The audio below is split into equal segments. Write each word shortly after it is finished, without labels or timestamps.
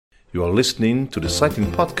You are listening to the cycling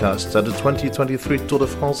podcast at the 2023 Tour de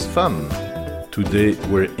France Femmes. Today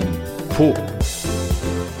we're in Pau.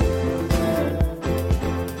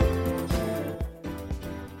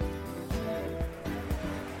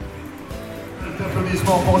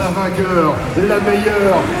 Applaudissements pour la vainqueur, la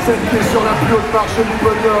meilleure, celle qui est sur la plus haute marche du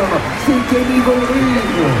podium, c'est Demi Vollering.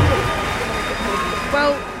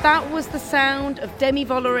 Well, that was the sound of Demi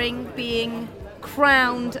Vollering being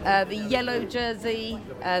crowned the yellow jersey,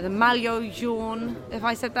 the maillot jaune. If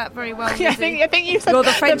I said that very well, I think you said you're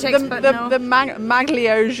the French expert now. The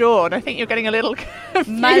maillot jaune. I think you're getting a little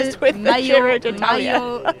confused with the Giro d'Italia.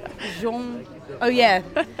 Maillot jaune. Oh yeah,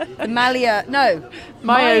 the maillot. No,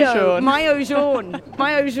 maillot jaune. Maillot jaune.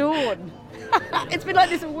 Maillot jaune. It's been like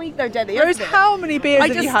this all week though, Jenny. Rose, how many beers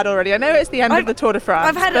have you had already? I know it's the end of the Tour de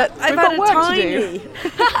France. I've had a work tiny. to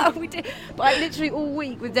do. We did, but literally all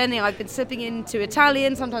week with Denny, I've been slipping into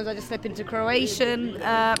Italian. Sometimes I just slip into Croatian,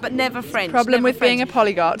 but never French. Problem never with French. being a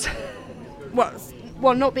polyglot.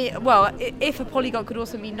 If a polyglot could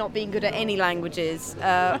also mean not being good at any languages,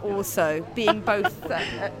 also being both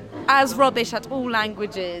as rubbish at all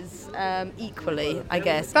languages equally, I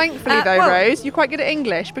guess. Thankfully, Rose, you're quite good at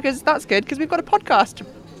English because that's good because we've got a podcast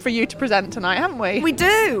for you to present tonight, haven't we? We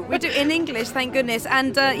do in English, thank goodness.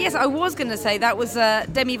 And yes, I was going to say that was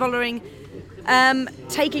Demi Vollering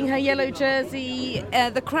taking her yellow jersey.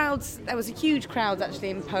 The crowds, there was a huge crowd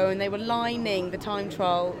actually in Pau, and they were lining the time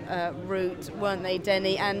trial route, weren't they,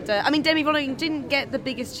 Denny? And Demi Vollering didn't get the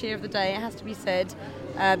biggest cheer of the day, it has to be said.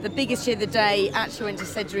 The biggest cheer of the day actually went to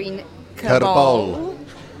Cedrine Kerbal,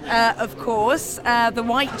 of course, the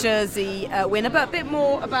white jersey winner, but a bit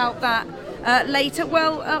more about that later.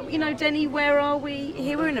 Well, Denny, where are we?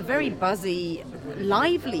 Here we're in a very buzzy,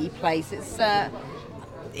 lively place.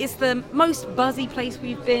 It's the most buzzy place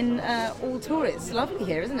we've been all tour. It's lovely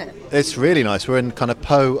here, isn't it? It's really nice. We're in kind of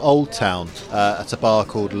Pau Old Town at a bar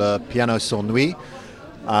called Le Piano Sans Nuit.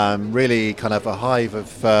 Really kind of a hive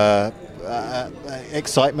of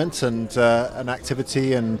excitement and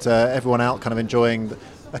activity, and everyone out kind of enjoying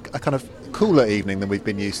a kind of cooler evening than we've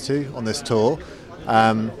been used to on this tour.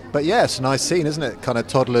 But yeah, it's a nice scene, isn't it? Kind of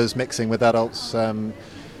toddlers mixing with adults.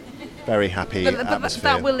 Very happy atmosphere.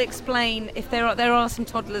 That will explain if there are some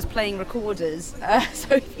toddlers playing recorders.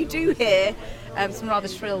 So if you do hear some rather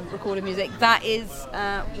shrill recorder music, that is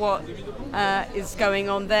what is going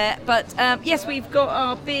on there. But yes, we've got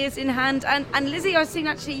our beers in hand. And Lizzie, I've seen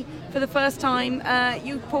actually for the first time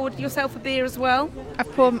you poured yourself a beer as well.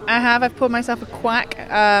 I've poured myself a quack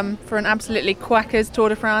for an absolutely quackers Tour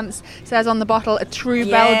de France. It says on the bottle a true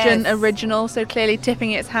Belgian original, so clearly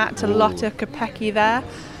tipping its hat to Lotte Kopecky there.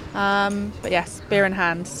 But yes, beer in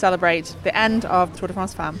hand, celebrate the end of Tour de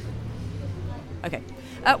France Femmes. Okay.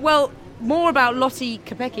 Well, more about Lotte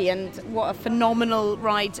Kopecky and what a phenomenal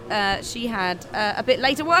ride she had a bit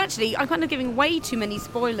later. Well, actually, I'm kind of giving way too many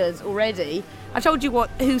spoilers already. I told you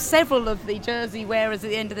who several of the jersey wearers at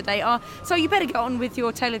the end of the day are. So you better get on with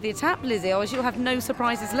your tale of the etape, Lizzie, or you'll have no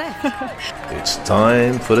surprises left. It's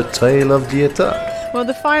time for the tale of the etape. Well,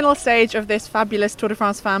 the final stage of this fabulous Tour de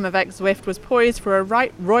France Femmes avec Zwift was poised for a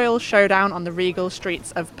right royal showdown on the regal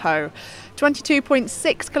streets of Pau.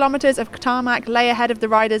 22.6 kilometres of tarmac lay ahead of the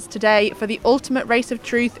riders today for the ultimate race of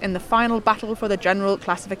truth in the final battle for the general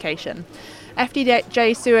classification.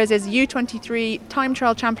 FDJ Suez's U23 time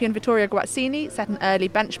trial champion Vittoria Guazzini set an early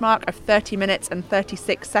benchmark of 30 minutes and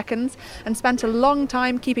 36 seconds and spent a long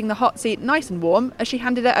time keeping the hot seat nice and warm as she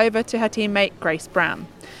handed it over to her teammate Grace Brown.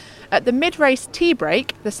 At the mid-race tea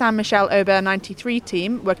break, the Saint-Michel Aubert 93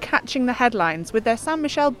 team were catching the headlines with their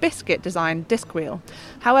Saint-Michel biscuit-designed disc wheel.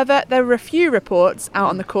 However, there were a few reports out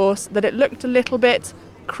on the course that it looked a little bit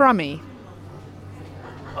crummy.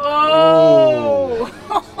 Oh!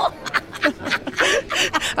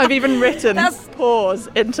 I've even written pause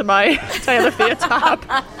into my tale of the etape.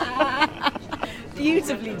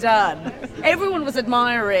 Beautifully done. Everyone was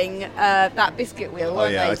admiring that biscuit wheel,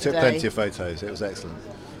 weren't they, I took today? plenty of photos. It was excellent.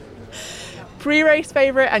 Pre-race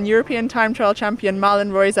favourite and European time trial champion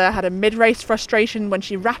Marlon Reuser had a mid-race frustration when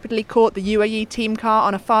she rapidly caught the UAE team car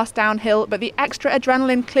on a fast downhill, but the extra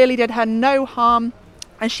adrenaline clearly did her no harm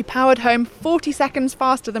as she powered home 40 seconds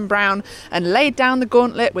faster than Brown and laid down the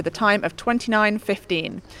gauntlet with a time of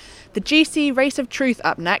 29.15. The GC Race of Truth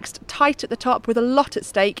up next, tight at the top with a lot at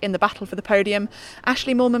stake in the battle for the podium.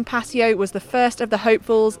 Ashley Moolman-Passio was the first of the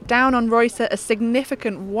hopefuls, down on Reuser a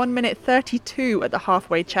significant 1 minute 32 at the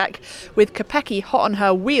halfway check, with Kopecky hot on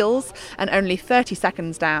her wheels and only 30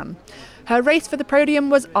 seconds down. Her race for the podium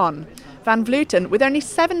was on. Van Vleuten, with only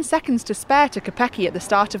 7 seconds to spare to Kopecky at the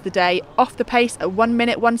start of the day, off the pace at 1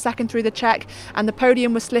 minute 1 second through the check, and the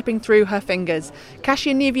podium was slipping through her fingers.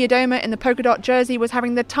 Kasia Niewiadoma in the polka dot jersey was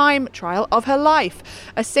having the time trial of her life.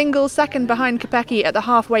 A single second behind Kopecky at the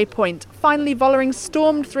halfway point. Finally, Vollering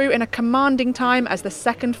stormed through in a commanding time as the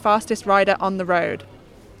second fastest rider on the road.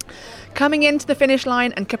 Coming into the finish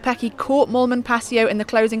line, and Kopecky caught Mollman Passio in the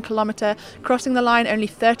closing kilometre, crossing the line only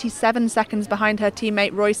 37 seconds behind her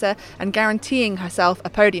teammate Reusser and guaranteeing herself a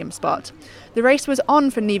podium spot. The race was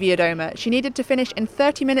on for Niewiadoma. She needed to finish in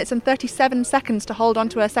 30 minutes and 37 seconds to hold on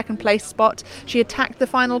to her second place spot. She attacked the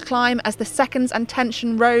final climb as the seconds and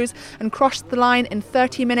tension rose and crossed the line in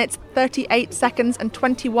 30 minutes, 38 seconds and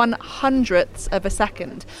 21 hundredths of a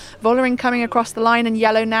second. Vollering coming across the line in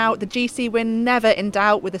yellow now, the GC win never in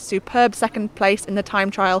doubt, with a superb second place in the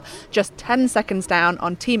time trial, just 10 seconds down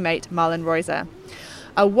on teammate Marlen Reusser.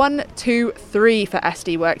 A 1-2-3 for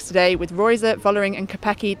SD Works today, with Reusser, Vollering and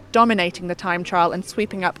Kopecky dominating the time trial and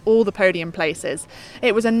sweeping up all the podium places.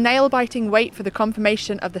 It was a nail-biting wait for the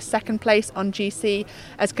confirmation of the second place on GC,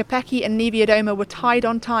 as Kopecky and Niewiadoma were tied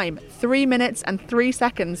on time, 3 minutes and 3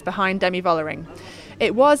 seconds behind Demi Vollering.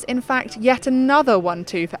 It was, in fact, yet another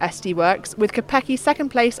 1-2 for SD Works, with Kopecky second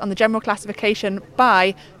place on the general classification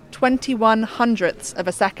by 21 hundredths of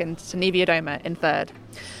a second to Niewiadoma in third.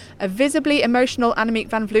 A visibly emotional Annemiek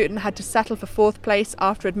van Vleuten had to settle for fourth place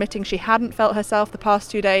after admitting she hadn't felt herself the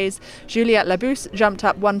past 2 days. Juliette Labousse jumped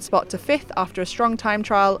up 1 spot to fifth after a strong time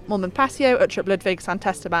trial. Mollman Passio, Uttrup Ludwig,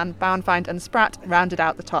 Santesteban, Bauernfeind and Spratt rounded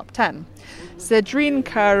out the top 10. Cedrine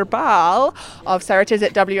Kerbal of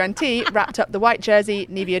Ceratizit WNT wrapped up the white jersey,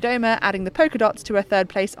 Niewiadoma adding the polka dots to her third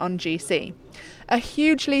place on GC. A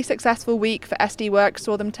hugely successful week for SD Works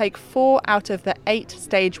saw them take 4 out of the 8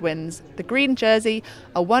 stage wins, the green jersey,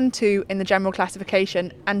 a 1-2 in the general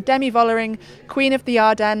classification, and Demi Vollering, Queen of the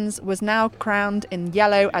Ardennes, was now crowned in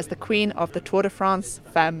yellow as the Queen of the Tour de France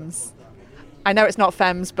Femmes. I know it's not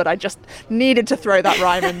Femmes, but I just needed to throw that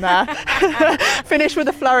rhyme in there. Finish with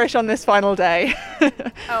a flourish on this final day.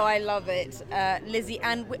 Oh, I love it, Lizzie.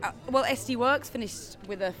 And SD Works finished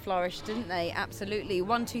with a flourish, didn't they? Absolutely.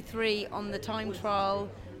 1-2-3 on the time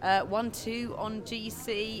trial, 1-2 on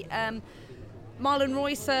GC. Marlen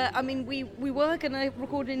Reusser, I mean, we were going to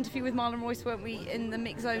record an interview with Marlen Reusser, weren't we, in the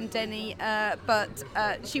mix zone, Denny? But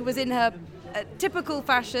she was in her typical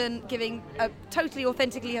fashion, giving totally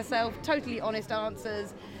authentically herself, totally honest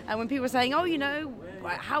answers. And when people were saying, oh,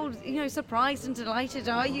 how surprised and delighted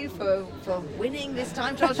are you for winning this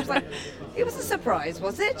time trial? She was like, it was a surprise,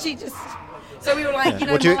 was it? She just... So we were like,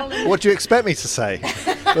 what do you expect me to say?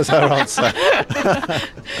 Was her answer.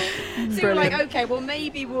 So we were like, okay, well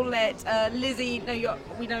maybe we'll let Lizzie.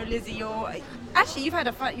 We know Lizzie. Your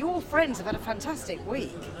friends have had a fantastic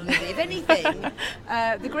week, Lizzie. If anything,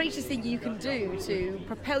 the greatest thing you can do to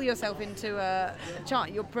propel yourself into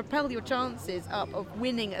propel your chances up of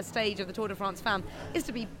winning a stage of the Tour de France Femmes is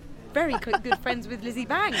to be very good friends with Lizzie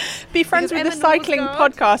Banks. Be friends with the cycling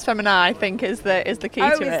podcast Femina, I think, is the key to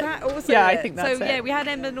it. Oh, is that also Yeah, it? I think that's it. So, yeah, we had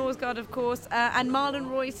Emma Norsgaard, of course, and Marlen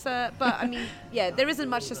Reusser. But, I mean, yeah, there isn't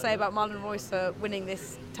much to say about Marlen Reusser winning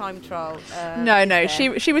this time trial. No,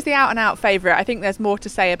 she was the out-and-out favourite. I think there's more to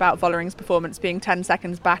say about Vollering's performance being 10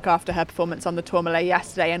 seconds back after her performance on the Tourmalet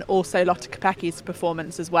yesterday, and also Lotte Kopecky's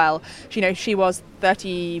performance as well. She was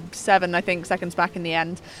 37, I think, seconds back in the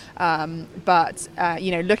end. But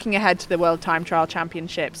looking ahead to the World Time Trial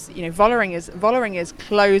Championships, Vollering is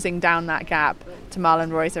closing down that gap to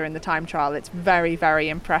Marlen Reusser in the time trial. It's very, very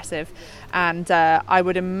impressive. And I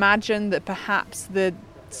would imagine that perhaps the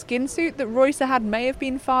skin suit that Reusser had may have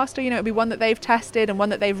been faster. It'd be one that they've tested and one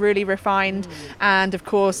that they've really refined. And of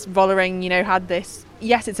course, Vollering, had this.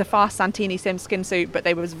 Yes, it's a fast Santini Sim skin suit, but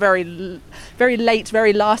there was very, very late,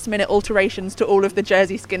 very last-minute alterations to all of the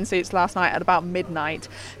jersey skin suits last night at about midnight.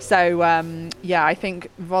 So, I think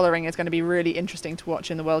Vollering is going to be really interesting to watch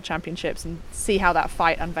in the World Championships and see how that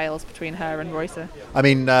fight unveils between her and Reusser. I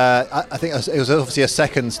mean, I think it was obviously a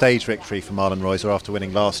second stage victory for Marlen Reusser after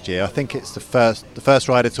winning last year. I think it's the first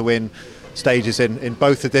rider to win stages in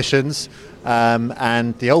both editions,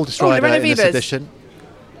 and the oldest rider in this edition.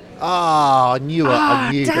 I knew it.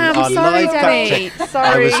 I knew. Damn, sorry, Demi. Sorry.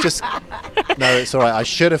 I was just... No, it's all right. I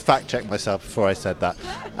should have fact-checked myself before I said that.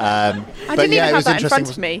 I didn't even have that in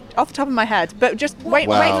front of me, off the top of my head. But just wait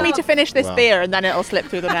for me to finish this beer and then it'll slip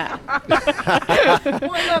through the net.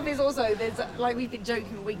 What I love is also, there's, like we've been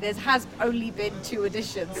joking all week, there has only been 2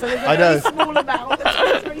 editions. So there's a very small amount,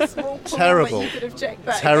 that's a very small pool that you could have checked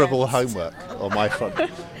back. Terrible homework on my front,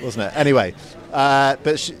 wasn't it? Anyway,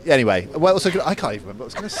 Anyway, I can't even remember what I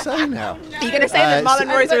was going to say now. You're going to say that Marlon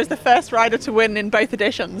Reuser is the first rider to win in both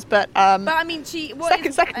editions, but I mean,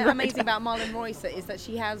 what's second amazing about Marlon Reuser is that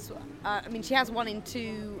she has won in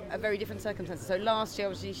two very different circumstances. So last year,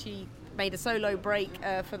 obviously, she made a solo break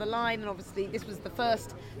for the line, and obviously this was the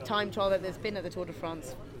first time trial that there's been at the Tour de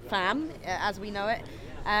France Femmes, as we know it.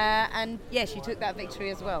 And yeah, she took that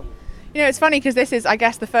victory as well. You know, it's funny because this is, I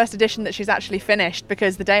guess, the first edition that she's actually finished,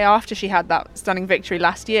 because the day after she had that stunning victory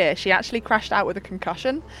last year, she actually crashed out with a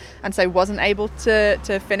concussion and so wasn't able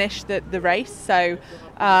to finish the race. So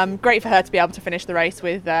great for her to be able to finish the race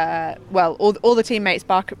with, all the teammates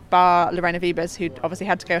bar Lorena Wiebes, who obviously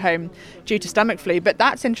had to go home due to stomach flu. But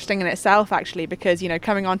that's interesting in itself, actually, because, you know,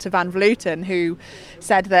 coming on to Van Vleuten, who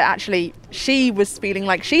said that actually she was feeling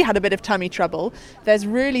like she had a bit of tummy trouble. There's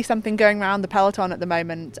really something going around the peloton at the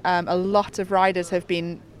moment. A lot of riders have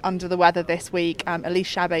been under the weather this week. Elise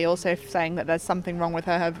Chabet also saying that there's something wrong with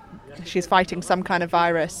her. She's fighting some kind of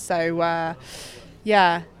virus. So,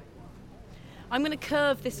 yeah. I'm going to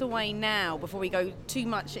curve this away now before we go too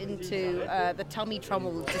much into the tummy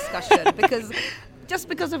trouble discussion,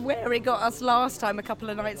 because of where it got us last time a couple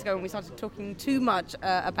of nights ago when we started talking too much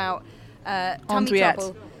about tummy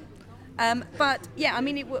trouble. But yeah, I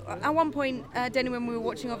mean, at one point, Denny, when we were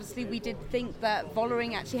watching, obviously we did think that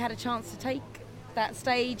Vollering actually had a chance to take that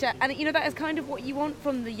stage, and you know, that is kind of what you want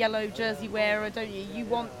from the yellow jersey wearer, don't you? You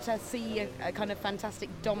want to see a kind of fantastic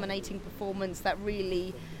dominating performance that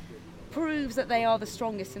really proves that they are the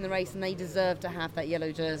strongest in the race and they deserve to have that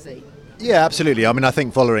yellow jersey. Yeah, absolutely. I mean, I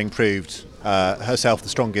think Vollering proved herself the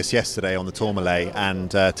strongest yesterday on the Tourmalet,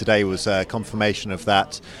 and today was confirmation of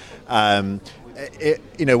that.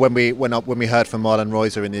 You know, when we heard from Marlon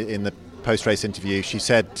Reuser in the post-race interview, she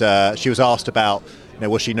said she was asked about, you know,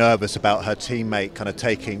 was she nervous about her teammate kind of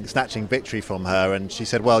snatching victory from her, and she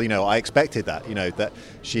said, well, you know, I expected that, you know, that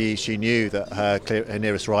she knew that her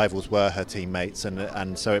nearest rivals were her teammates,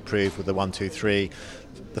 and so it proved with the 1-2-3.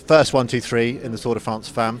 The first 1-2-3 in the Tour de France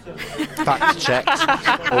Femmes, fact checked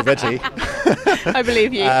already. I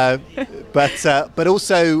believe you. But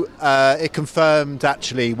also it confirmed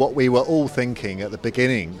actually what we were all thinking at the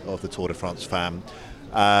beginning of the Tour de France Femmes,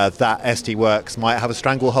 that SD Worx might have a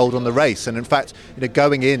stranglehold on the race. And in fact, you know,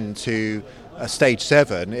 going into stage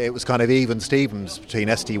 7, it was kind of even Stevens between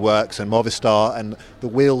SD Worx and Movistar, and the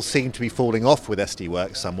wheels seemed to be falling off with SD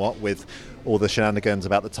Worx somewhat, with all the shenanigans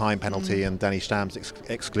about the time penalty and Danny Stamm's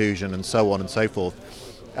exclusion and so on and so forth.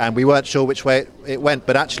 And we weren't sure which way it went,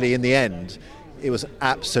 but actually in the end, it was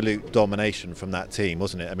absolute domination from that team,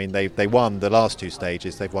 wasn't it? I mean, they won the last 2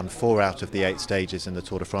 stages. They've won 4 out of the 8 stages in the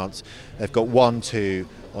Tour de France. They've got 1-2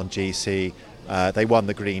 on GC. They won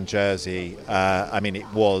the green jersey. I mean,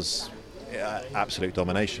 it was absolute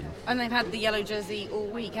domination. And they've had the yellow jersey all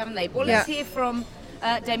week, haven't they? Well, let's hear from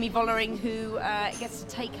Demi Vollering, who gets to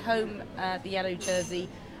take home the yellow jersey,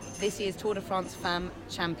 this year's Tour de France Femmes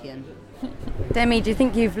champion. Demi, do you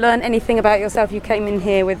think you've learned anything about yourself? You came in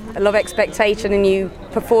here with a lot of expectation and you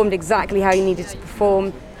performed exactly how you needed to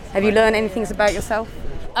perform. Have you learned anything about yourself?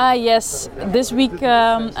 Yes, this week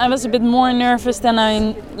I was a bit more nervous than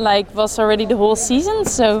I was already the whole season.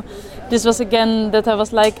 So this was again that I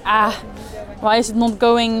was like, why is it not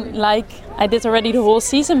going like I did already the whole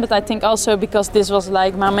season? But I think also because this was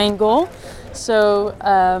like my main goal. So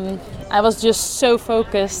I was just so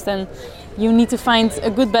focused, and you need to find a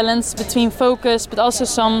good balance between focus but also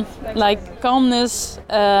some calmness.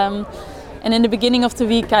 And in the beginning of the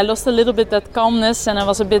week I lost a little bit that calmness and I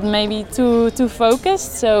was a bit maybe too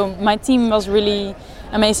focused. So my team was really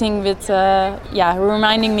amazing with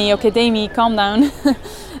reminding me, okay Demi, calm down,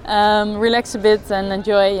 relax a bit and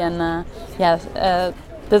enjoy. And that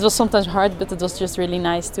was sometimes hard, but it was just really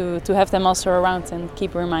nice to have them also around and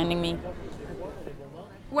keep reminding me.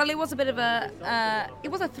 Well, it was a bit of a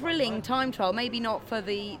thrilling time trial. Maybe not for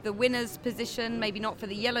the winner's position, maybe not for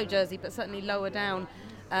the yellow jersey, but certainly lower down.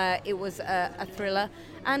 It was a thriller.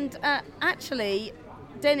 And actually,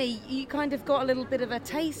 Denny, you kind of got a little bit of a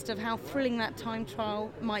taste of how thrilling that time trial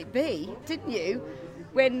might be, didn't you?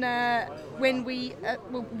 When we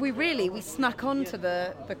snuck onto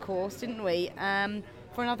the course, didn't we?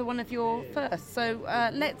 For another one of your firsts. So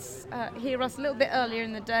let's hear us a little bit earlier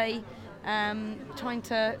in the day, trying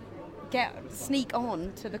to sneak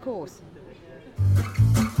on to the course.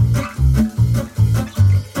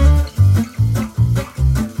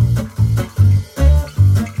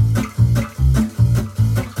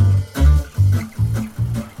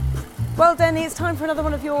 Well, Denny, it's time for another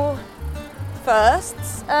one of your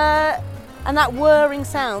firsts. And that whirring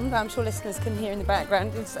sound that I'm sure listeners can hear in the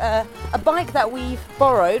background is a bike that we've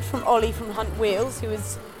borrowed from Ollie from Hunt Wheels, who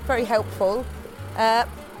is very helpful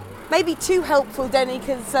Maybe too helpful, Denny,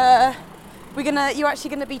 because you're actually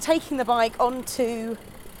going to be taking the bike onto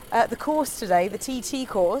the course today, the TT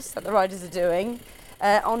course that the riders are doing,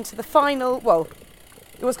 onto the final, well,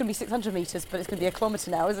 it was going to be 600 metres, but it's going to be a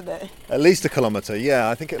kilometre now, isn't it? At least a kilometre, yeah.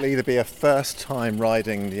 I think it'll either be a first time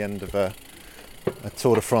riding the end of a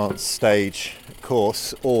Tour de France stage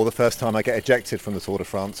course, or the first time I get ejected from the Tour de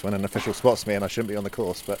France when an official spots me and I shouldn't be on the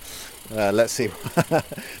course. But let's see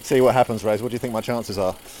see what happens, Rose. What do you think my chances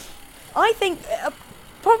are? I think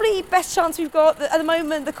probably best chance we've got at the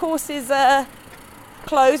moment. The course is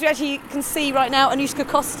closed. We actually can see right now Anushka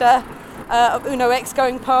Costa of Uno X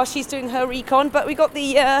going past. She's doing her recon, but we got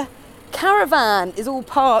the caravan is all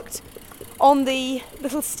parked on the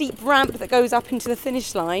little steep ramp that goes up into the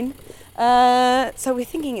finish line. So we're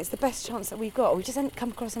thinking it's the best chance that we've got. We just haven't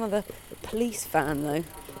come across another police van though.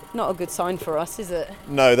 Not a good sign for us, is it?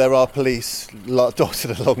 No, there are police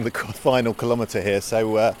dotted along the final kilometre here,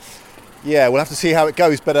 so yeah, we'll have to see how it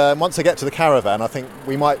goes. But once I get to the caravan, I think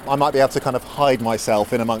I might be able to kind of hide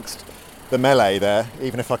myself in amongst the melee there,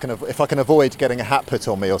 even if I can avoid getting a hat put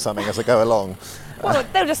on me or something as I go along. Well,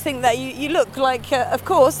 they'll just think that you look like, of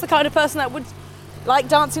course, the kind of person that would like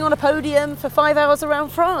dancing on a podium for 5 hours around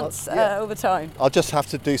France over time. I'll just have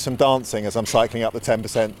to do some dancing as I'm cycling up the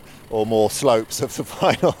 10% or more slopes of the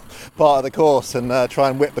final part of the course and try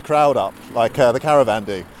and whip the crowd up like the caravan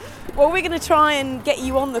do. Well, we're going to try and get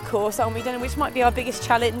you on the course, aren't we, Denny? Which might be our biggest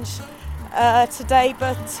challenge today,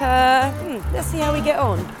 but let's see how we get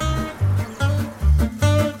on.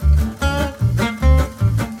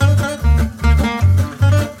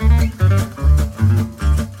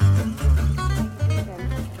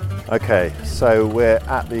 Okay, so we're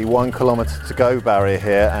at the 1 kilometre to go barrier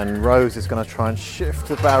here, and Rose is going to try and shift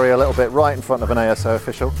the barrier a little bit right in front of an ASO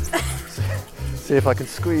official. See if I can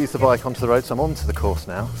squeeze the bike onto the road. So I'm onto the course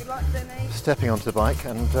now. Good luck, Denny. Stepping onto the bike,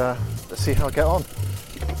 and let's see how I get on.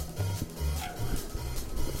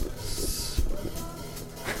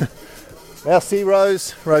 Merci,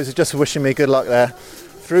 Rose. Rose is just wishing me good luck there.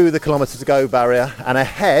 Through the kilometre to go barrier, and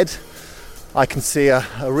ahead I can see a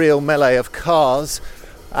real melee of cars.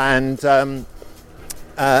 And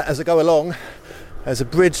as I go along, there's a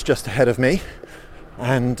bridge just ahead of me,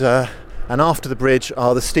 and after the bridge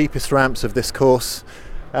are the steepest ramps of this course.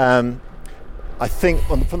 I think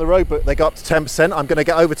from the road book they go up to 10%. I'm going to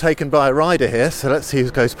get overtaken by a rider here, so let's see who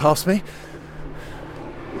goes past me.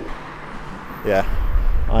 Yeah,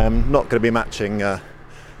 I am not going to be matching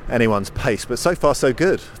anyone's pace, but so far so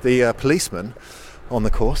good. The policemen on the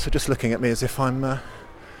course are just looking at me as if I'm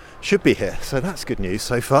should be here, so that's good news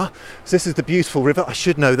so far. So this is the beautiful river. I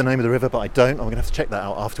should know the name of the river, but I don't. I'm going to have to check that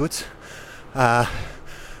out afterwards.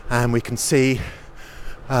 And we can see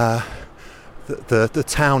the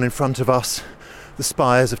town in front of us, the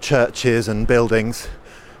spires of churches and buildings.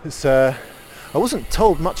 It's, I wasn't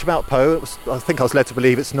told much about Pau. I think I was led to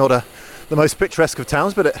believe it's not the most picturesque of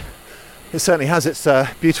towns, but it certainly has its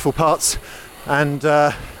beautiful parts. And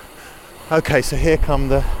okay, so here come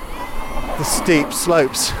the steep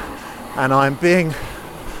slopes. And I'm being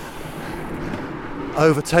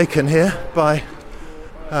overtaken here by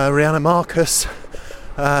Rihanna Marcus,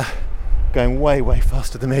 going way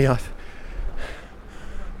faster than me. I've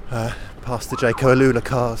passed the Jayco Alula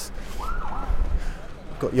cars.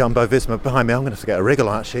 I've got Jumbo Visma behind me. I'm going to have to get a wriggle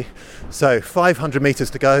on actually. So 500 metres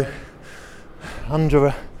to go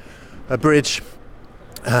under a bridge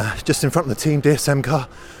just in front of the Team DSM car.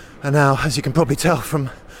 And now, as you can probably tell from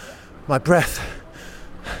my breath,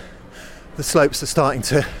 the slopes are starting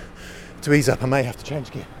to ease up. I may have to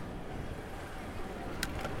change gear.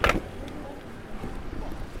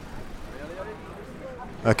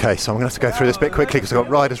 Okay, so I'm going to have to go through this bit quickly because I've got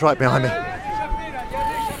riders right behind me.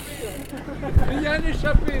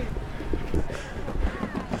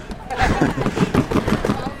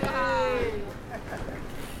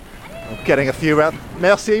 I'm getting a few round.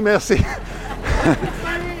 Merci.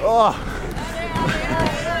 Oh.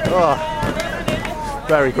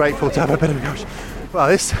 Very grateful to have a bit of a coach. Well,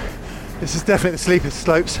 this is definitely the steepest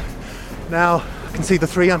slopes. Now I can see the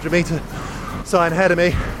 300 metre sign ahead of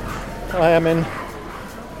me. I am in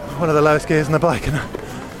one of the lowest gears on the bike, and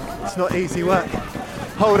it's not easy work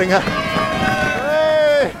holding her.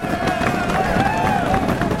 Hey!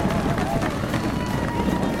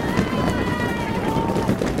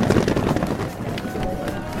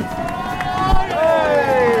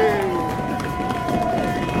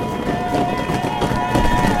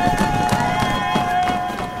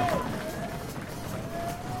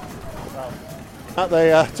 At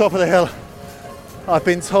the top of the hill, I've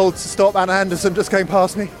been told to stop. Anna Anderson just going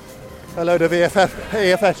past me. A load of EF,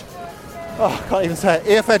 oh, I can't even say it,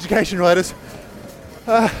 EF education riders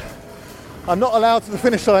I'm not allowed to the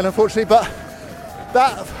finish line, unfortunately, but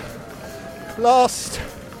that last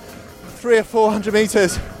 300 or 400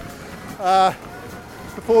 metres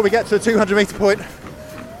before we get to the 200 metre point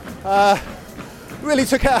really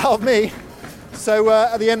took it out of me. So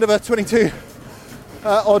at the end of a 22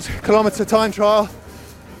 odd kilometre time trial,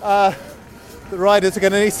 the riders are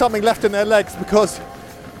going to need something left in their legs, because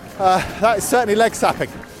that is certainly leg sapping.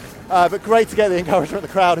 But great to get the encouragement of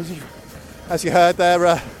the crowd, as you heard.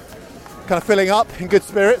 They're kind of filling up in good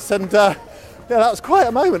spirits, and yeah, that was quite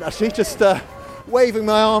a moment actually, just waving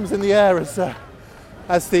my arms in the air as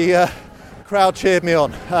the crowd cheered me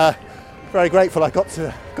on. Very grateful I got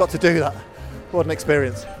to do that. What an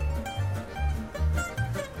experience.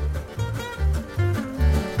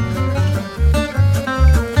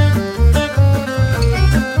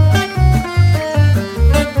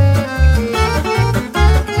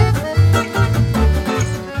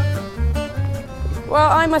 Well,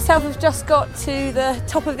 I myself have just got to the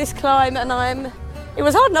top of this climb, and it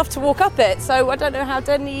was hard enough to walk up it, so I don't know how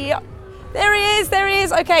Denny... There he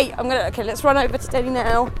is. Okay, let's run over to Denny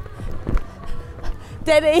now.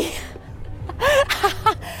 Denny,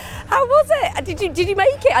 how was it? Did you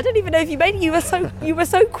make it? I don't even know if you made it. You were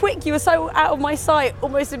so quick. You were so out of my sight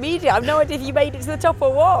almost immediately. I have no idea if you made it to the top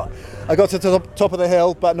or what. I got to the top of the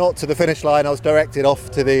hill, but not to the finish line. I was directed off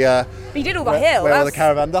to the... you did all the hill. Where the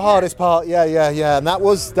caravan. The hardest part, yeah. And that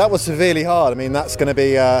was severely hard. I mean, that's going to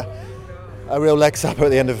be a real leg sapper at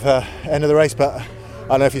the end of the race. But I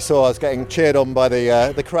don't know if you saw, I was getting cheered on by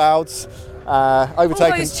the crowds.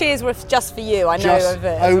 Overtaken. All those cheers were just for you, I know of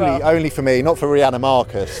it. Only for me, not for Rianne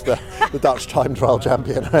Marcus, the Dutch time trial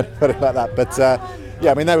champion or anything like that. But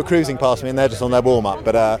yeah, I mean, they were cruising past me and they're just on their warm-up.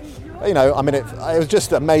 But you know, I mean, it was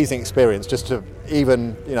just an amazing experience just to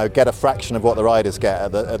even, you know, get a fraction of what the riders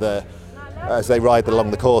get as they ride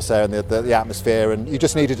along the course there, and the atmosphere. And you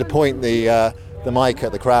just needed to point the mic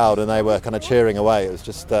at the crowd and they were kind of cheering away. It was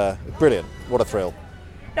just brilliant. What a thrill.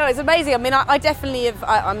 No, it's amazing. I mean, I definitely have.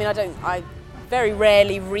 I very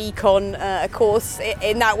rarely recon a course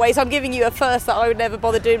in that way, so I'm giving you a first that I would never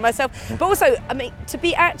bother doing myself. But also, I mean, to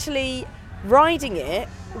be actually riding it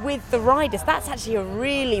with the riders, that's actually a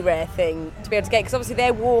really rare thing to be able to get, because obviously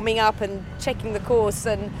they're warming up and checking the course,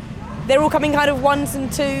 and they're all coming kind of ones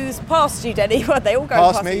and twos past you, Denny, weren't they? All going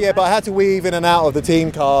past me, you. Yeah, but I had to weave in and out of the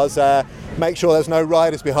team cars, make sure there's no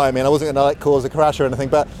riders behind me, and I wasn't going to cause a crash or anything.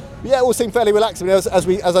 But yeah, it all seemed fairly relaxed. I mean,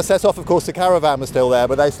 as I set off, of course, the caravan was still there,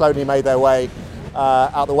 but they slowly made their way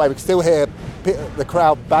out the way. We could still hear the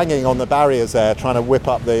crowd banging on the barriers there, trying to whip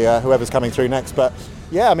up the whoever's coming through next. But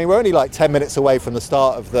yeah, I mean, we're only like 10 minutes away from the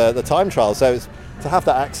start of the time trial, so to have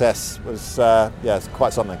that access was it's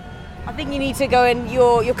quite something. I think you need to go in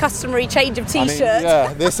your customary change of t-shirt.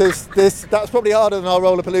 I mean, yeah, that's probably harder than our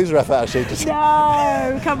Rollerpalooza effort actually.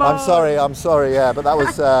 No, come on. I'm sorry, yeah, but that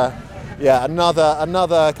was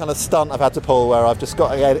another kind of stunt I've had to pull where I've just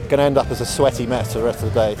going to end up as a sweaty mess for the rest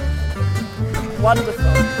of the day. Wonderful.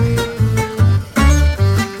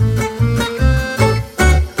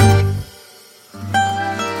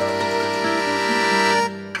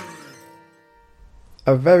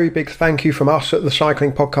 A very big thank you from us at the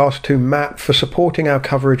Cycling Podcast to Matt for supporting our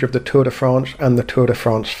coverage of the Tour de France and the Tour de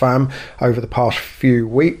France Femmes over the past few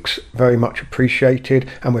weeks. Very much appreciated,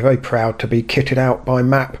 and we're very proud to be kitted out by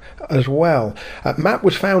MAP as well. MAP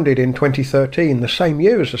was founded in 2013, the same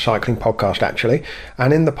year as the Cycling Podcast actually,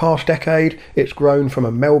 and in the past decade it's grown from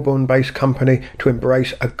a Melbourne-based company to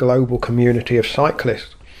embrace a global community of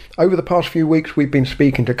cyclists. Over the past few weeks we've been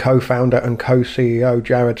speaking to co-founder and co-CEO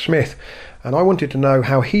Jared Smith, and I wanted to know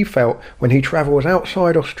how he felt when he travels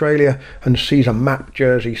outside Australia and sees a MAP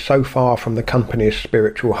jersey so far from the company's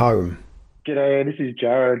spiritual home. G'day, this is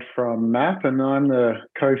Jared from MAP, and I'm the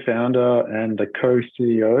co-founder and the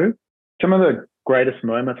co-CEO. Some of the greatest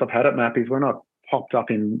moments I've had at MAP is when I've popped up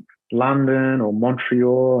in London or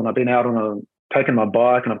Montreal, and I've been out taken my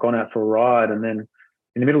bike and I've gone out for a ride, and then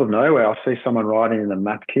in the middle of nowhere I'll see someone riding in a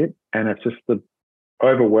MAP kit, and it's just the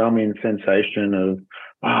overwhelming sensation of,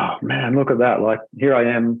 oh man, look at that. Like, here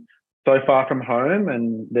I am so far from home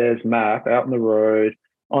and there's MAP out on the road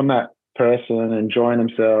on that person enjoying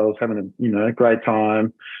themselves, having a great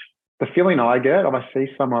time. The feeling I get if I see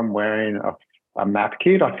someone wearing a MAP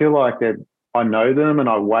kit, I feel like I know them, and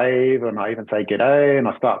I wave and I even say g'day and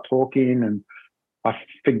I start talking, and I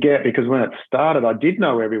forget, because when it started I did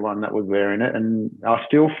know everyone that was wearing it, and I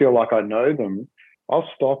still feel like I know them. I'll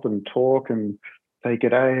stop and talk and say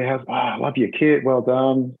g'day, I love your kit, well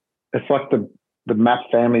done. It's like the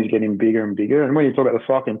MAP family is getting bigger and bigger. And when you talk about the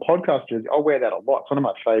Cycling Podcast jersey, I wear that a lot. It's one of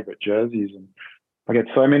my favourite jerseys, and I get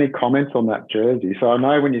so many comments on that jersey. So I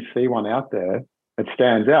know when you see one out there, it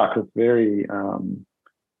stands out because it's very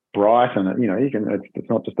bright, and it's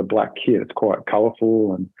not just a black kit; it's quite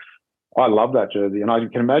colourful, and I love that jersey. And I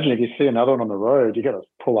can imagine if you see another one on the road, you got to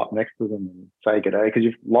pull up next to them and say good day because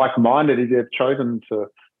you're like-minded. If you've chosen to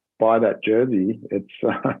buy that jersey, it's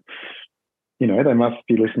they must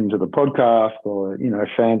be listening to the podcast or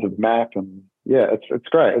fans of MAP, and it's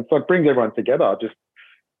great. It's like brings everyone together. It's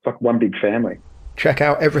like one big family. Check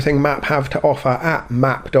out everything MAP have to offer at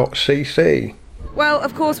map.cc. Well,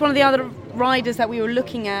 of course, one of the other riders that we were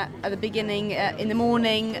looking at the beginning in the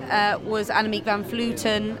morning was Annemiek van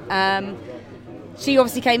Vleuten. She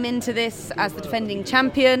obviously came into this as the defending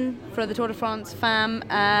champion for the Tour de France Femmes,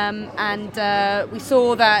 and we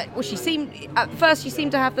saw that. Well, she seemed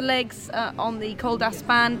to have the legs on the Col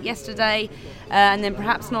d'Aspin yesterday, and then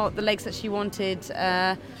perhaps not the legs that she wanted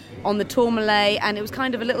on the Tourmalet, and it was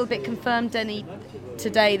kind of a little bit confirmed, Denny,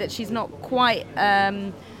 today that she's not quite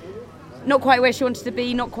where she wanted to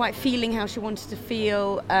be, not quite feeling how she wanted to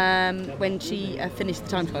feel when she finished the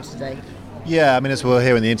time trial today. Yeah, I mean, as we'll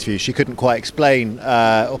hear in the interview, she couldn't quite explain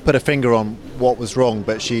or put a finger on what was wrong,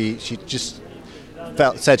 but she just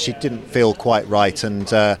said she didn't feel quite right, and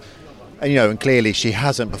clearly she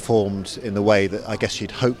hasn't performed in the way that I guess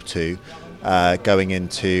she'd hoped to going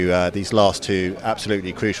into these last two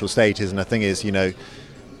absolutely crucial stages. And the thing is,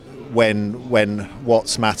 when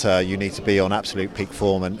watts matter, you need to be on absolute peak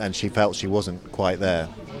form, and she felt she wasn't quite there.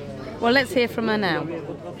 Well, let's hear from her now.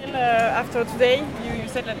 After today, you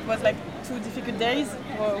said that it was like 2 difficult days.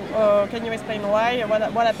 Can you explain why?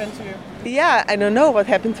 What happened to you? Yeah, I don't know what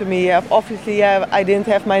happened to me. Obviously, I didn't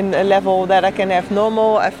have my level that I can have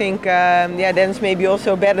normal. I think, then it's maybe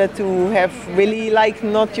also better to have really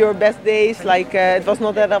not your best days. It was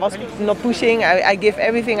not that I was not pushing. I gave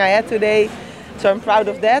everything I had today. So I'm proud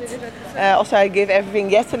of that. Also, I gave everything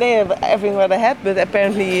yesterday, everything that I had, but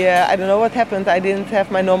apparently, I don't know what happened. I didn't have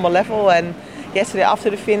my normal level, and yesterday after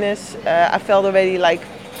the finish, I felt already a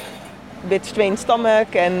bit strained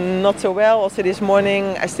stomach and not so well. Also this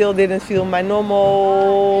morning, I still didn't feel my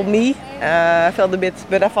normal me. I felt a bit,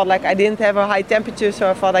 but I felt like I didn't have a high temperature, so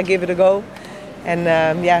I thought I'd give it a go. And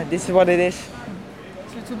this is what it is.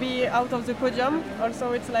 So to be out of the podium,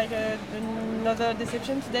 also it's another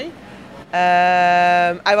deception today?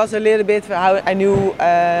 I was a little bit how I knew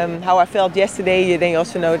how I felt yesterday. Then you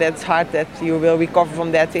also know that it's hard that you will recover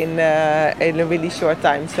from that in a really short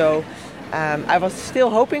time. So I was still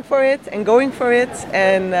hoping for it and going for it,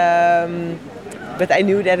 but I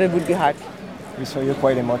knew that it would be hard. We saw you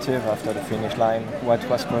quite emotive after the finish line. What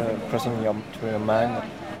was crossing through your mind?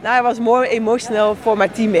 I was more emotional for my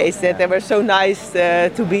teammates, that they were so nice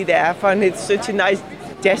to be there. I found it such a nice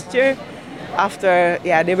gesture. After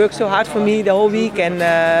they worked so hard for me the whole week, and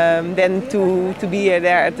then to be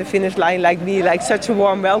there at the finish line such a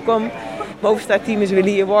warm welcome. Movistar team is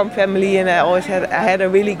really a warm family, and I had a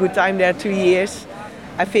really good time there 2 years.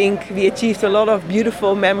 I think we achieved a lot of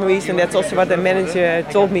beautiful memories, and that's also what the manager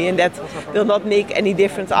told me, and that will not make any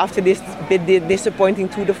difference after this bit disappointing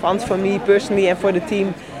Tour de France for me personally and for the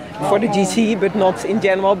team, for the GC, but not in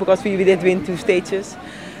general, because we did win 2 stages.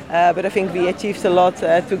 But I think we achieved a lot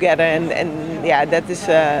together, and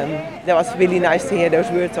that was really nice to hear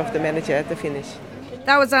those words of the manager at the finish.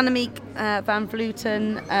 That was Annemiek van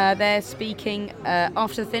Vleuten there speaking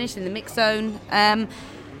after the finish in the mix zone.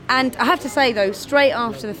 And I have to say, though, straight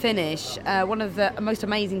after the finish, one of the most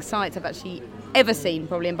amazing sights I've actually ever seen,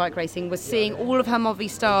 probably in bike racing, was seeing all of her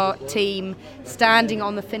Movistar team standing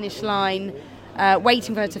on the finish line,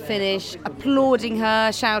 waiting for her to finish, applauding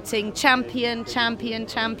her, shouting, champion, champion,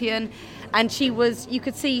 champion. And you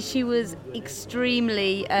could see she was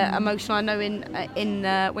extremely emotional. I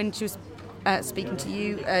know when she was speaking to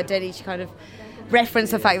you, Denny, she kind of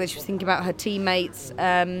referenced the fact that she was thinking about her teammates,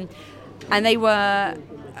 and they were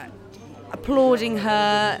applauding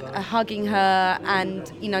her, hugging her,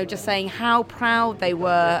 and just saying how proud they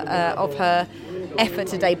were of her effort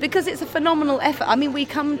today, because it's a phenomenal effort. I mean, we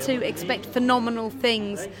come to expect phenomenal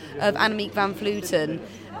things of Annemiek van Vleuten,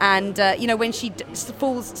 and when she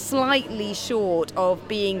falls slightly short of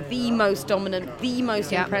being the most dominant, the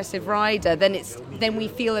most impressive rider, then we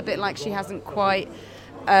feel a bit like she hasn't quite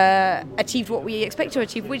achieved what we expect to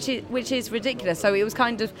achieve, which is ridiculous. So it was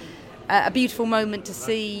kind of a beautiful moment to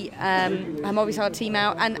see her Movistar team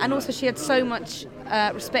out, and also she had so much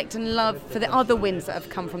respect and love for the other wins that have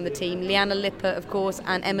come from the team. Liane Lippert, of course,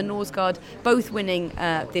 and Emma Norsgaard, both winning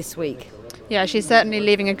this week. Yeah, she's certainly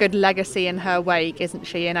leaving a good legacy in her wake, isn't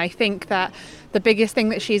she? And I think that the biggest thing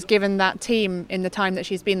that she's given that team in the time that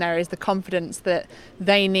she's been there is the confidence that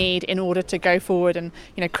they need in order to go forward and,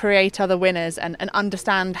 you know, create other winners and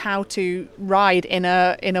understand how to ride in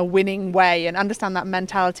a winning way and understand that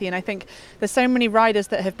mentality. And I think there's so many riders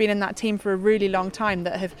that have been in that team for a really long time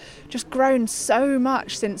that have just grown so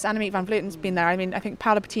much since Annemiek van Vleuten's been there. I mean, I think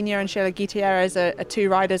Paula Patino and Sheila Gutierrez are two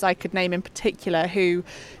riders I could name in particular who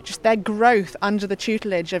just their growth under the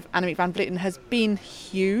tutelage of Annemiek van Vleuten has been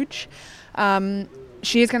huge.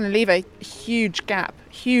 She is going to leave a huge gap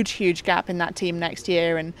in that team next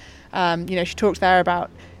year. And, you know, she talks there about,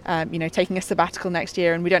 you know, taking a sabbatical next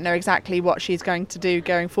year, and we don't know exactly what she's going to do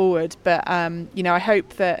going forward. But, you know, I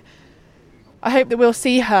hope that we'll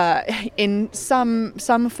see her in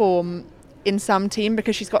some form in some team,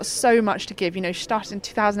 because she's got so much to give. You know, she started in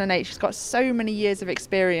 2008. She's got so many years of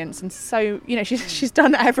experience, and so, you know, she's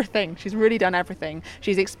done everything. She's really done everything.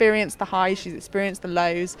 She's experienced the highs, she's experienced the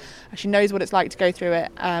lows. She knows what it's like to go through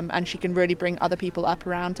it, and she can really bring other people up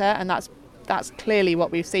around her. And that's clearly what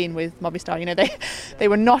we've seen with Movistar. You know, they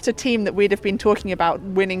were not a team that we'd have been talking about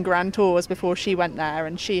winning Grand Tours before she went there,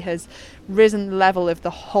 and she has risen the level of the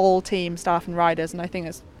whole team, staff and riders, and I think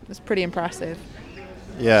it's pretty impressive.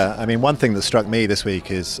 Yeah, I mean, one thing that struck me this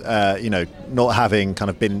week is, you know, not having kind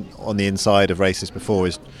of been on the inside of races before,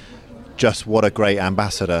 is just what a great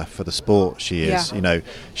ambassador for the sport she is. Yeah. You know,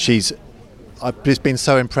 I've just been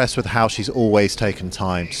so impressed with how she's always taken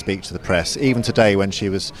time to speak to the press. Even today, when she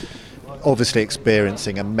was obviously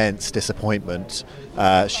experiencing immense disappointment,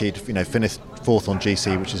 she'd, you know, finished fourth on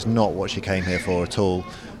GC, which is not what she came here for at all.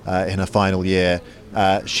 In her final year,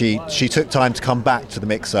 she took time to come back to the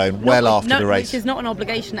mix zone after the race. Which is not an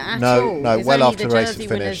obligation at all. No, it's well only after the race had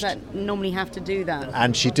finished. That normally have to do that.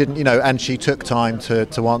 And she didn't, you know, and she took time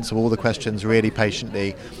to answer all the questions really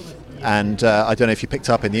patiently. And I don't know if you picked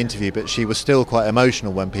up in the interview, but she was still quite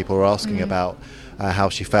emotional when people were asking about how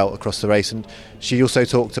she felt across the race. And she also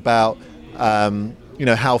talked about, you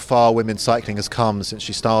know, how far women's cycling has come since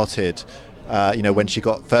she started. You know, when she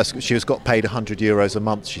got paid €100 a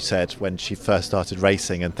month, she said, when she first started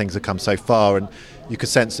racing, and things have come so far, and you could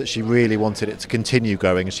sense that she really wanted it to continue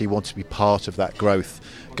growing, and she wanted to be part of that growth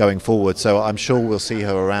going forward. So I'm sure we'll see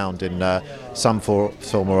her around in some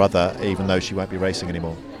form or other, even though she won't be racing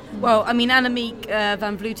anymore. Well, I mean, Annemiek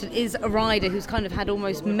van Vleuten is a rider who's kind of had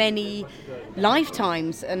almost many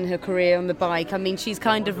lifetimes in her career on the bike. I mean, she's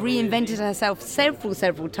kind of reinvented herself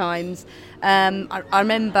several times. I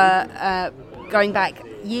remember going back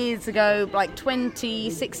years ago, like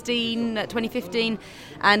 2016, 2015,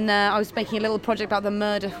 and I was making a little project about the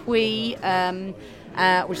Mer de Huy,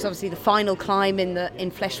 which is obviously the final climb in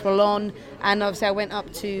Flèche Wallonne, and obviously I went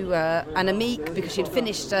up to Annemiek because she'd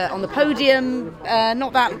finished on the podium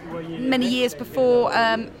not that many years before,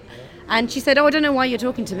 and she said, "Oh, I don't know why you're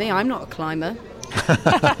talking to me. I'm not a climber."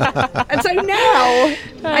 And so now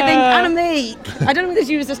I think Annemiek, I don't know whether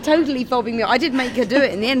she was just totally fobbing me off. I did make her do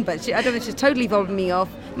it in the end, but I don't know if she's totally fobbing me off.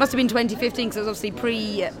 It must have been 2015, because it was obviously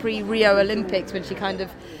pre Rio Olympics, when she kind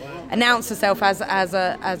of announced herself as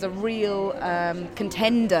a real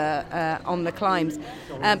contender on the climbs.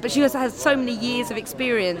 But she also has so many years of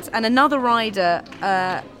experience. And another rider,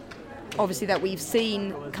 obviously, that we've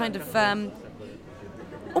seen kind of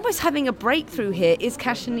almost having a breakthrough here is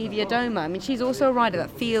Kasia Niewiadoma. I mean, she's also a rider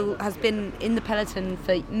that has been in the peloton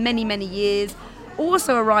for many years.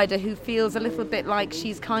 Also a rider who feels a little bit like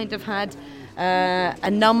she's kind of had a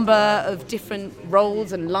number of different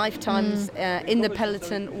roles and lifetimes in the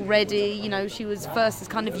peloton already. You know, she was first as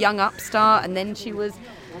kind of young upstart, and then she was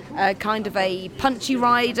kind of a punchy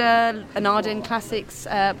rider, an Ardennes Classics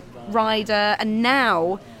rider, and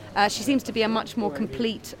now she seems to be a much more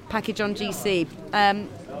complete package on GC.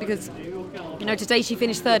 Because, you know, today she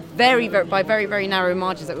finished third by very narrow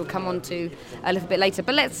margins that we'll come on to a little bit later.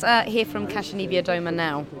 But let's hear from Kasia Niewiadoma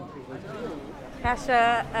now.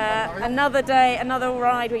 Kasia, another day, another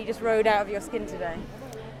ride where you just rode out of your skin today.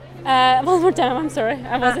 One more time, I'm sorry.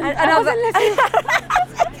 I wasn't listening.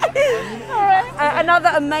 All right.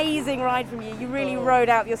 Another amazing ride from you. You really rode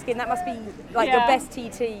out of your skin. That must be like the best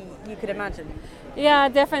TT you could imagine. Yeah,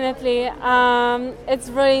 definitely. It's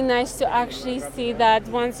really nice to actually see that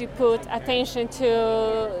once you put attention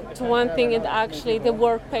to one thing, and actually the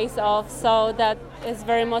work pays off. So that is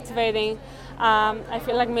very motivating. I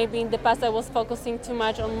feel like maybe in the past I was focusing too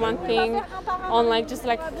much on one thing, on like just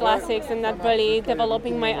like classics, and not really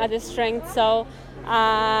developing my other strengths. So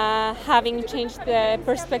having changed the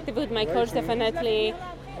perspective with my coach definitely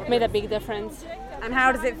made a big difference. And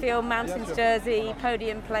how does it feel, mountains jersey,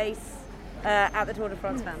 podium place at the Tour de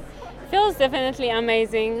France Femmes? Feels definitely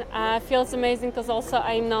amazing. Feels amazing because also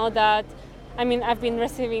I know that, I've been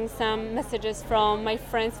receiving some messages from my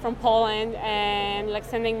friends from Poland and like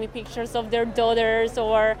sending me pictures of their daughters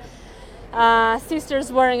or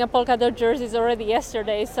sisters wearing a polka dot jerseys already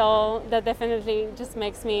yesterday. So that definitely just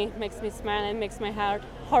makes me smile and makes my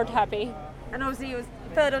heart happy. And obviously you was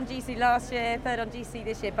third on GC last year, third on GC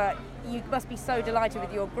this year, but you must be so delighted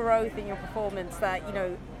with your growth and your performance that,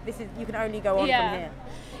 you can only go on from here.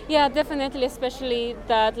 Yeah, definitely, especially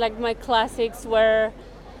that like my classics were,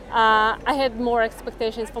 I had more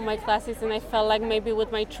expectations for my classics, and I felt like maybe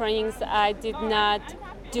with my trainings I did not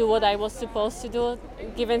do what I was supposed to do,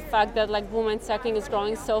 given the fact that like women's cycling is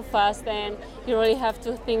growing so fast and you really have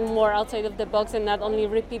to think more outside of the box and not only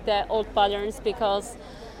repeat the old patterns, because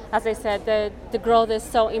as I said, the growth is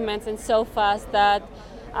so immense and so fast that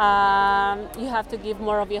you have to give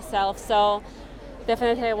more of yourself. So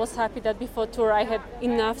definitely I was happy that before Tour I had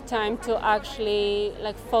enough time to actually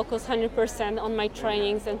like focus 100% on my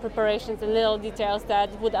trainings and preparations and little details that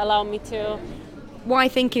would allow me to. What I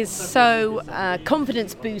think is so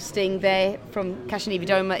confidence boosting there from Kasia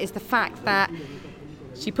Niewiadoma is the fact that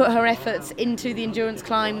she put her efforts into the endurance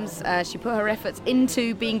climbs, she put her efforts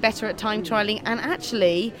into being better at time trialling, and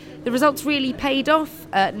actually the results really paid off,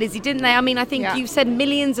 Lizzie, didn't they? I think you've said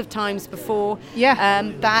millions of times before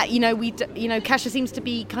that Kasia seems to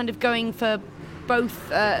be kind of going for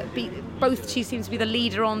both. She seems to be the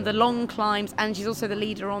leader on the long climbs, and she's also the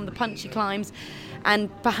leader on the punchy climbs.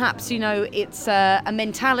 And perhaps it's a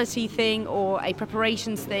mentality thing or a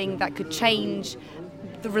preparations thing that could change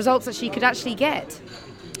the results that she could actually get.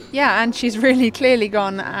 Yeah, and she's really clearly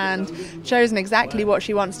gone and chosen exactly what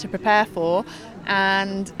she wants to prepare for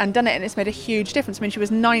and done it, and it's made a huge difference. She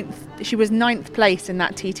was ninth place in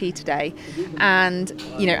that TT today, and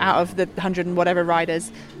out of the 100 and whatever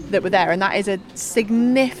riders that were there, and that is a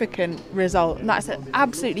significant result, and that's an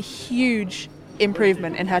absolutely huge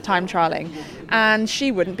improvement in her time trialling, and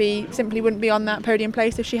she simply wouldn't be on that podium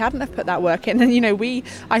place if she hadn't have put that work in. And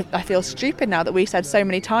I feel stupid now that we said so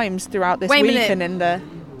many times throughout this week and in the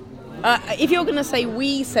if you're going to say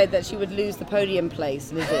we said that she would lose the podium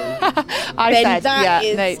place, Lizzie, that's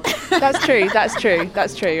true.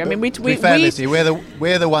 To be fair, Lizzie,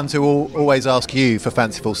 we're the ones who always ask you for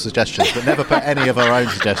fanciful suggestions, but never put any of our own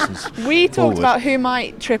suggestions. We talked about who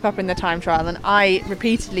might trip up in the time trial, and I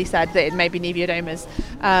repeatedly said that it may be Niewiadoma's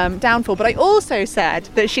downfall. But I also said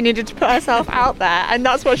that she needed to put herself out there, and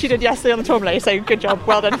that's what she did yesterday on the Tourmalet. So good job,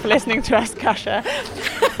 well done for listening to us, Kasia.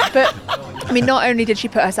 But not only did she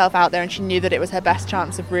put herself out there and she knew that it was her best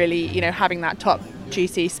chance of really, having that top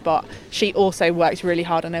GC spot, she also worked really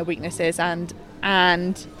hard on her weaknesses and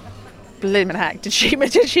blimmin' heck, did she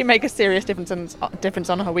make a serious difference on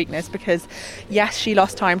her weakness, because yes, she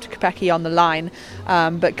lost time to Kopecky on the line,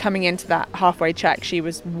 but coming into that halfway check she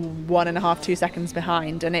was 1.5-2 seconds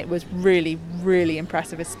behind, and it was really, really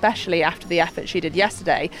impressive, especially after the effort she did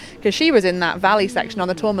yesterday, because she was in that valley section on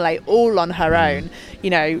the Tourmalet all on her own.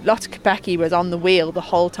 Lotte Kopecky was on the wheel the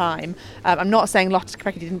whole time. I'm not saying Lotte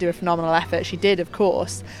Kopecky didn't do a phenomenal effort, she did of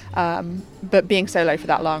course, but being so low for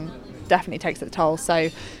that long definitely takes its toll.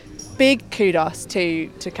 So big kudos to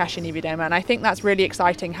Kasia Niewiadoma, and I think that's really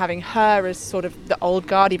exciting, having her as sort of the old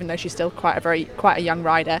guard, even though she's still quite a young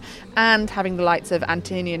rider, and having the likes of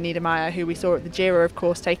Antonia Niedermayer, who we saw at the Giro, of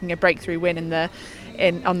course, taking a breakthrough win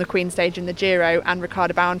on the Queen stage in the Giro, and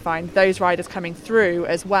Ricarda Bauernfeind, those riders coming through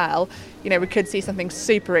as well. We could see something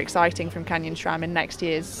super exciting from Canyon SRAM in next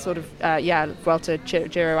year's sort of Vuelta,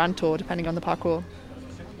 Giro and Tour, depending on the parcours.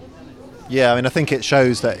 Yeah, I think it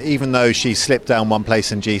shows that even though she slipped down one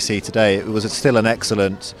place in GC today, it was still an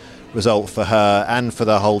excellent result for her and for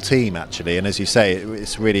the whole team, actually. And as you say,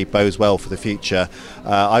 it really bodes well for the future.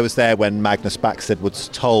 I was there when Magnus Backstedt was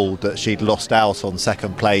told that she'd lost out on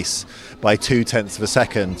second place by 0.2 of a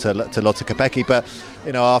second to Lotte Kopecky. But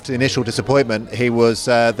after the initial disappointment, he was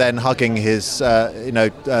then hugging his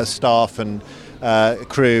staff and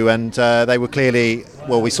crew, and they were clearly,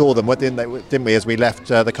 we saw them, didn't we, as we left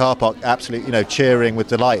the car park, absolutely, cheering with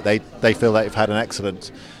delight. They feel they've had an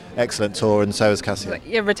excellent tour, and so has Kasia.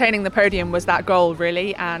 Yeah, retaining the podium was that goal,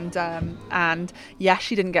 really, and yes,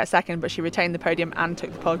 she didn't get second, but she retained the podium and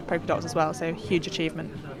took the polka dots as well, so huge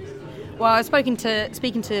achievement. Well, I was speaking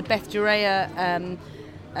to Beth Durea,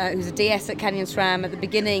 who's a DS at Canyon SRAM at the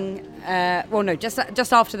beginning,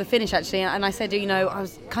 just after the finish actually, and I said, I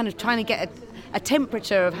was kind of trying to get a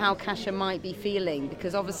temperature of how Kasia might be feeling,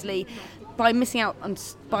 because obviously by missing out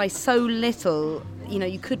by so little,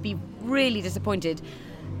 you could be really disappointed.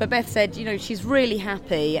 But Beth said, she's really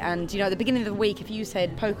happy, and at the beginning of the week, if you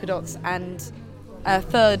said polka dots and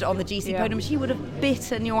third on the GC podium, she would have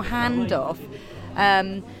bitten your hand off.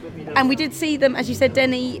 And we did see them, as you said,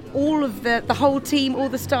 Denny, all of the whole team, all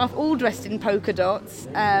the staff, all dressed in polka dots,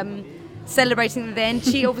 celebrating the end.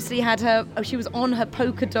 She obviously she was on her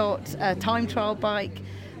polka dot time trial bike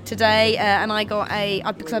today, and I got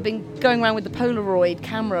because I've been going around with the Polaroid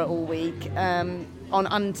camera all week on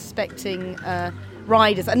unsuspecting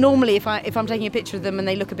riders, and normally if I'm taking a picture of them and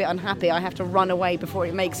they look a bit unhappy, I have to run away before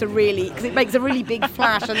it makes a really big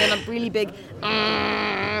flash and then a really big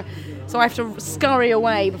so I have to scurry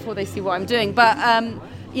away before they see what I'm doing. But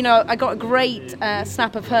I got a great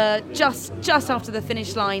snap of her just after the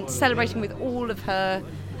finish line, celebrating with all of her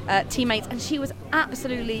teammates, and she was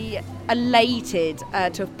absolutely elated to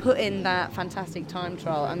have put in that fantastic time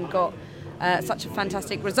trial and got such a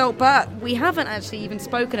fantastic result. But we haven't actually even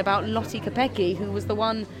spoken about Lottie Kopecky, who was the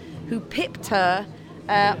one who pipped her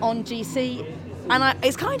on GC. And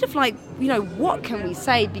it's kind of like, what can we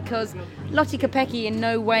say? Because Lottie Kopecky in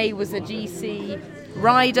no way was a GC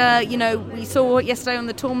rider. We saw yesterday on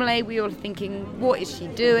the Tourmalet, we were thinking, what is she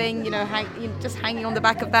doing? Just hanging on the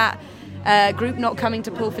back of that group, not coming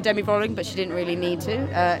to pull for Demi Vollering, but she didn't really need to.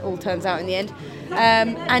 It all turns out in the end.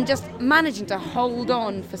 And just managing to hold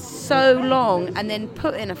on for so long and then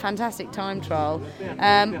put in a fantastic time trial.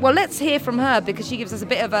 Well, let's hear from her, because she gives us a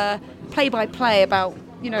bit of a play-by-play about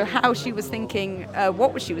how she was thinking,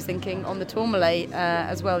 what she was thinking on the Tourmalet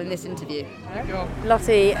as well in this interview.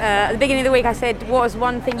 Lottie, at the beginning of the week I said, what was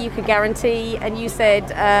one thing you could guarantee? And you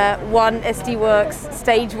said one SD Works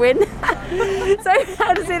stage win. So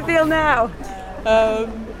how does it feel now?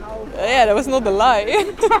 That was not a lie.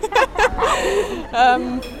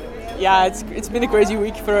 It's been a crazy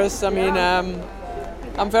week for us. I mean,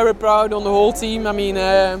 I'm very proud on the whole team. I mean,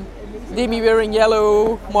 Demi wearing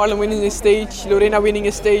yellow, Marlon winning a stage, Lorena winning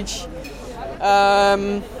a stage.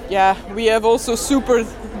 We have also super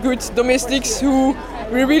good domestics who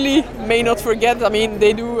we really may not forget. I mean,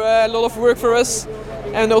 they do a lot of work for us,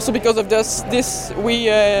 and also because of this we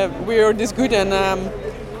are this good. And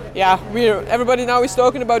everybody now is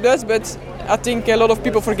talking about us, but I think a lot of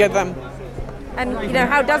people forget them. And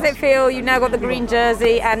how does it feel? You've now got the green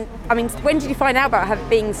jersey, and I mean, when did you find out about her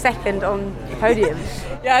being second on the podium?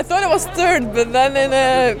 Yeah, I thought I was third, but then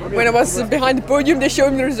when I was behind the podium, they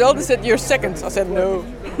showed me the result. They said, "You're second." I said, "No."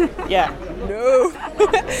 No.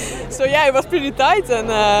 So it was pretty tight, and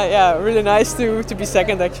really nice to be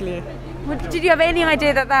second actually. Did you have any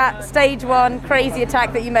idea that stage one crazy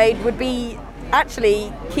attack that you made would be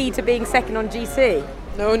actually key to being second on GC?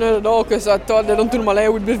 No, not at all, because I thought that on Tourmalet I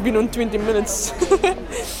would have been on 20 minutes.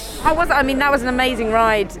 How was it? I mean, that was an amazing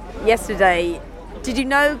ride yesterday. Did you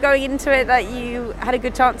know going into it that you had a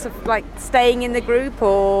good chance of staying in the group,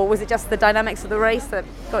 or was it just the dynamics of the race that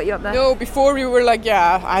got you up there? No, before we were I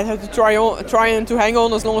had to try and to hang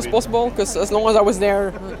on as long as possible, because as long as I was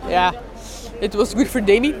there, it was good for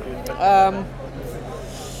Demi.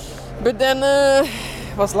 But then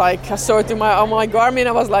was I saw it on my Garmin.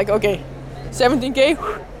 I was like, okay, 17k.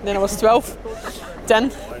 Then I was 12,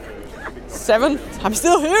 10, 7. I'm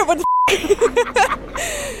still here. What the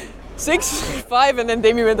 6, 5, and then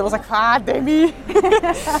Demi went. I was like, Demi.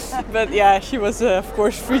 But she was of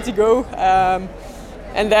course free to go.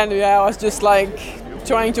 And then I was just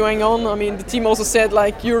trying to hang on. I mean, the team also said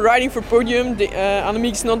you're riding for podium.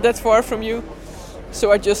 Annemiek's not that far from you.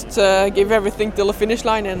 So I just gave everything till the finish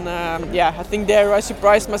line, and I think there I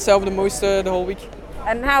surprised myself the most the whole week.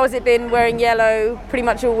 And how has it been wearing yellow pretty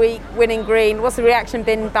much all week, winning green? What's the reaction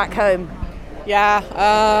been back home?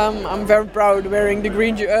 I'm very proud wearing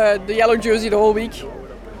the yellow jersey the whole week.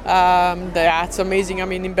 It's amazing. I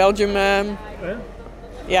mean, in Belgium,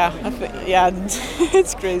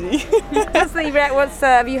 it's crazy.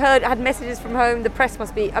 Have you had messages from home? The press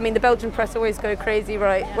must be. I mean, the Belgian press always go crazy,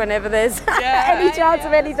 right? Whenever there's any chance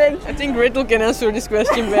of anything. I think Riddle can answer this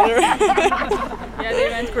question better. They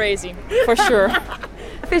went crazy, for sure.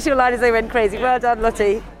 Official line is they went crazy. Well done,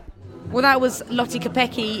 Lottie. Well, that was Lottie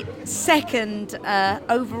Kopecky, second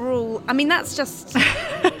overall. I mean, that's just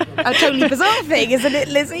a totally bizarre thing, isn't it,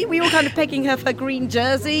 Lizzie? We were kind of pegging her for her green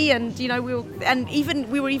jersey, and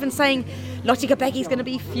we were even saying Lottie Kopecky's going to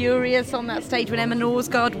be furious on that stage when Emma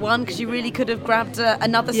Norsgaard won, because she really could have grabbed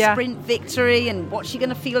another sprint victory. And what's she going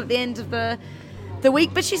to feel at the end of the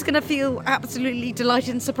week? But she's going to feel absolutely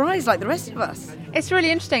delighted and surprised, like the rest of us. It's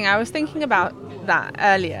really interesting. I was thinking about that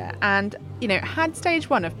earlier, and had stage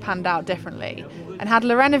one have panned out differently, and had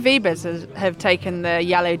Lorena Wiebes have taken the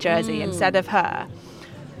yellow jersey instead of her,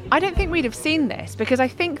 I don't think we'd have seen this, because I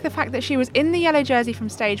think the fact that she was in the yellow jersey from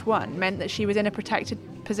stage 1 meant that she was in a protected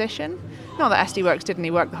position. Not that SD Works did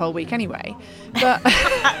any work the whole week anyway, but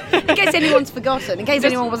in case anyone's forgotten, in case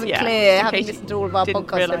anyone wasn't clear, having listened to all of our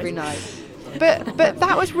podcasts every night. But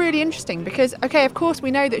that was really interesting because, okay, of course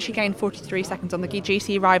we know that she gained 43 seconds on the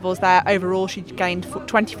GC rivals there. Overall, she gained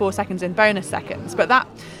 24 seconds in bonus seconds. But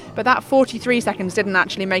that 43 seconds didn't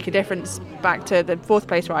actually make a difference back to the 4th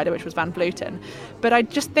place rider, which was Van Vleuten. But I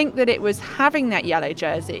just think that it was having that yellow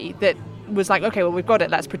jersey that was like, okay, well, we've got it,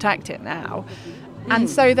 let's protect it now. And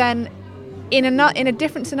so then in a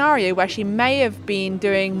different scenario where she may have been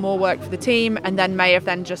doing more work for the team and then may have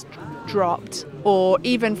then just dropped, or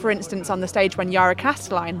even, for instance, on the stage when Yara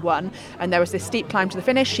Castelline won and there was this steep climb to the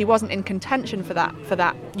finish, she wasn't in contention for that, for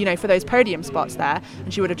those podium spots there,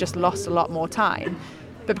 and she would have just lost a lot more time.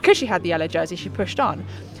 But because she had the yellow jersey, she pushed on.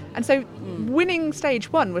 And so winning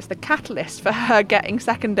stage 1 was the catalyst for her getting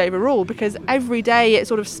second overall, because every day it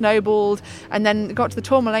sort of snowballed, and then got to the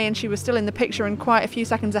Tourmalet and she was still in the picture and quite a few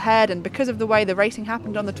seconds ahead. And because of the way the racing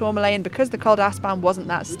happened on the Tourmalet and because the Col d'Aspin wasn't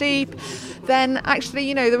that steep, then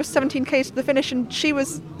actually, there was 17 k's to the finish and she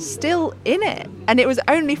was still in it. And it was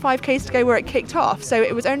only 5 k's to go where it kicked off. So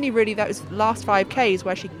it was only really those last 5 k's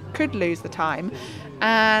where she could lose the time.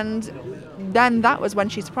 And then that was when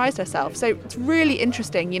she surprised herself. So it's really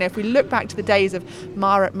interesting, if we look back to the days of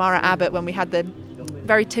Mara Abbott, when we had the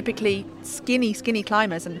very typically skinny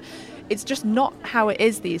climbers, and it's just not how it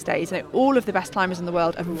is these days. All of the best climbers in the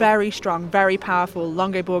world are very strong, very powerful.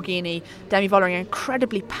 Longo Borghini, Demi Vollering, an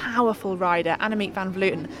incredibly powerful rider, Annemiek van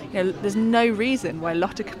Vleuten. There's no reason why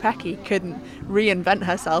Lotte Kopecky couldn't reinvent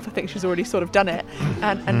herself. I think she's already sort of done it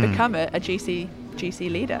and become a GC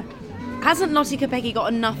leader. Hasn't Lotte Kopecky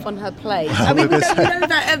got enough on her plate? I mean, we know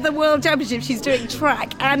that at the World Championship she's doing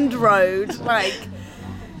track and road. Like,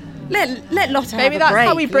 let Lotte maybe have a break. That's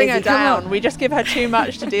how we bring Lizzie, her down. We just give her too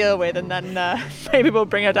much to deal with, and then maybe we'll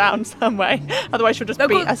bring her down some way. Otherwise, she'll just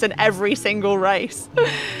beat us in every single race.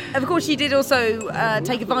 Of course, she did also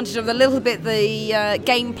take advantage of the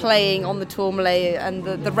game playing on the Tourmalet and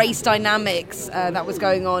the race dynamics that was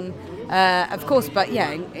going on. Of course, but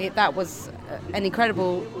yeah, that was an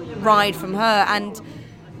incredible ride from her, and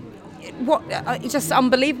it's just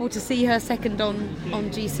unbelievable to see her second on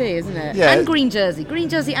GC, isn't it? Yeah. And green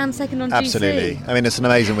jersey and second on Absolutely. GC. I mean, it's an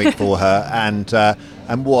amazing week for her,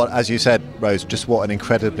 and what, as you said, Rose, just what an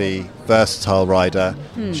incredibly versatile rider.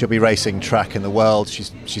 She'll be racing track in the world.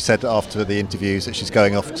 She said after the interviews that she's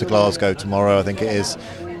going off to Glasgow tomorrow, I think it is,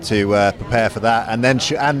 to prepare for that, and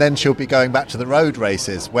then she'll be going back to the road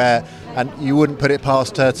races, and you wouldn't put it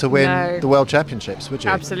past her to win the World Championships, would you?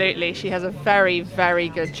 Absolutely, she has a very, very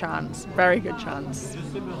good chance. Very good chance.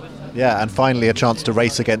 Yeah, and finally a chance to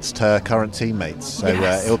race against her current teammates. So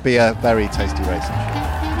it'll be a very tasty race, I'm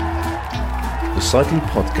sure. The cycling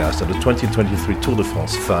podcast of the 2023 Tour de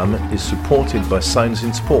France Femmes is supported by Science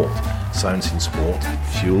in Sport. Science in Sport,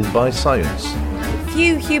 fueled by science.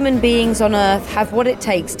 Few human beings on Earth have what it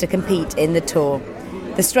takes to compete in the Tour.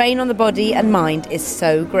 The strain on the body and mind is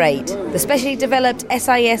so great. The specially developed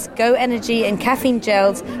SIS Go Energy and caffeine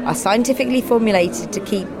gels are scientifically formulated to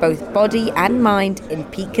keep both body and mind in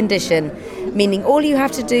peak condition, meaning all you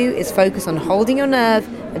have to do is focus on holding your nerve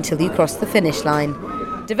until you cross the finish line.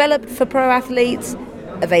 Developed for pro athletes,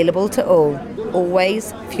 available to all.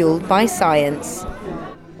 Always fueled by science.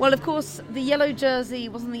 Well, of course, the yellow jersey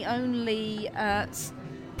wasn't the only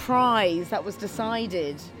prize that was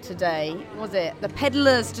decided today, was it? The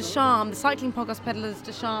Pedalers de Charme, the cycling podcast Pedalers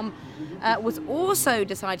de Charme, was also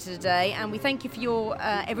decided today, and we thank you for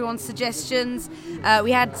everyone's suggestions. We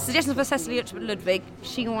had suggestions for Cecilie Ludwig.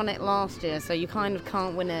 She won it last year, so you kind of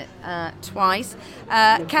can't win it twice.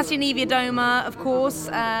 Kasia Niewiadoma, of course.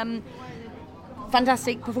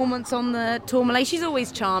 Fantastic performance on the Tourmalet. She's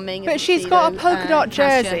always charming. But she's got a polka dot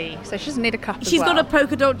jersey, so she doesn't need a cup as well. She's got a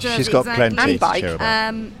polka dot jersey. She's got plenty and to bike. cheer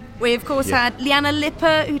about. We, of course, had Liana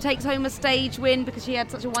Lipper, who takes home a stage win because she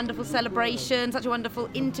had such a wonderful celebration, such a wonderful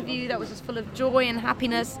interview that was just full of joy and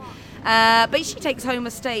happiness. But she takes home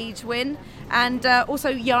a stage win. And also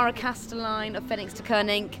Yara Castelline of Phoenix to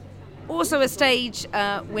Koenig, also a stage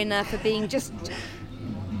winner for being just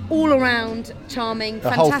all around charming.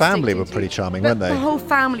 The whole family were pretty charming, weren't they? The whole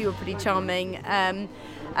family were pretty charming.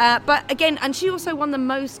 But again, and she also won the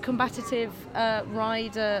most combative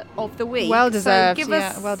rider of the week. Well deserved,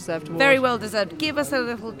 so well deserved award. Very well deserved. Give us a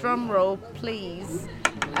little drum roll, please,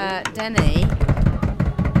 Denny.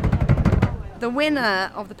 The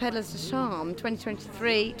winner of the Pedalers de Charme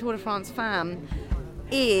 2023 Tour de France Femmes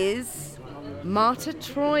is Marta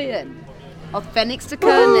Troyen of Phoenix to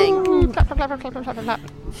Koenig. Clap, clap, clap, clap, clap, clap, clap.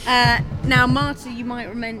 Now, Marta, you might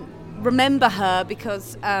remember her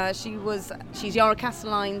because she's Yara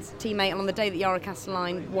Kasteline's teammate, and on the day that Yara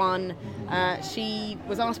Kasteline won, she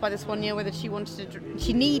was asked by the Sonia whether she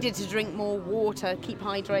needed to drink more water, keep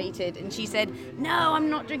hydrated, and she said, "No, I'm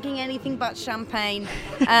not drinking anything but champagne."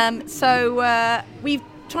 So we've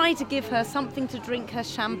tried to give her something to drink her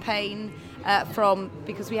champagne from,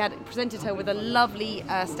 because we had presented her with a lovely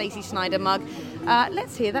Stacey Schneider mug.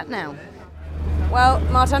 Let's hear that now. Well,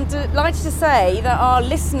 Marta, I'm delighted to say that our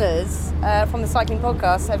listeners from the Cycling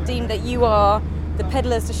Podcast have deemed that you are the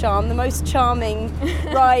Pedalers de Charme, the most charming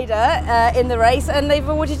rider in the race, and they've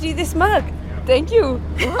awarded you this mug. Thank you.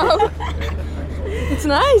 Wow. It's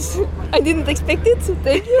nice. I didn't expect it.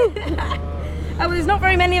 Thank you. Well, there's not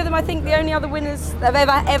very many of them. I think the only other winners that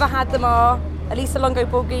have ever had them are Elisa Longo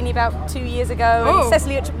Borghini about 2 years ago, and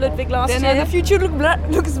Cecily Ludwig last year. Then the future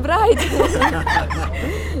looks bright.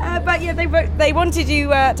 But yeah, they wanted you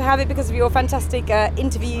to have it because of your fantastic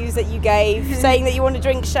interviews that you gave, saying that you want to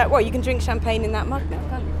drink you can drink champagne in that mug now,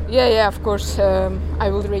 can't you? Yeah, of course. I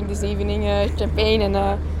will drink this evening champagne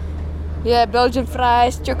and Belgian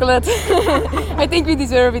fries, chocolate. I think we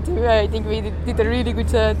deserve it. I think we did a really good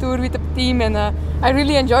tour with the team, and I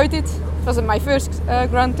really enjoyed it. It was my first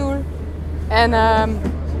Grand Tour, and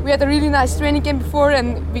we had a really nice training camp before,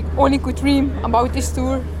 and we only could dream about this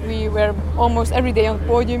tour. We were almost every day on the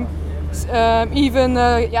podium. Even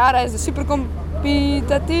Yara is super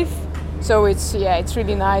competitive, so it's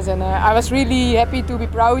really nice, and I was really happy to be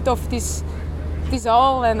proud of this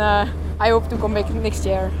all, and I hope to come back next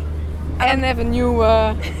year and have a new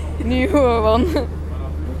one.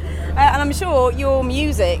 And I'm sure your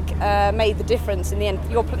music made the difference in the end.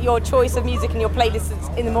 Your choice of music and your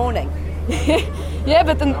playlists in the morning. Yeah,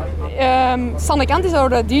 but then Sanne Kant is our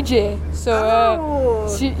DJ, so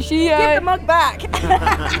she give the mug back.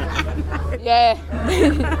 Yeah,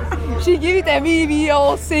 she gave it, and we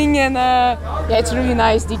all sing, and it's really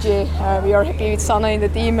nice DJ. We are happy with Sanne in the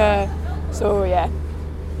team, so yeah.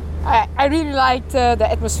 I really liked the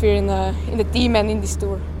atmosphere in the team and in this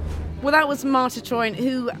tour. Well, that was Marta Troyen,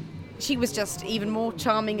 who she was just even more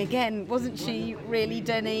charming again, wasn't she? Really,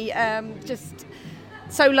 Denny, just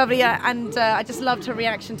so lovely, and I just loved her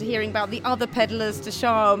reaction to hearing about the other Pedalers de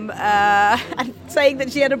Charme and saying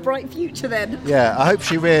that she had a bright future then. Yeah, I hope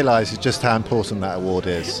she realises just how important that award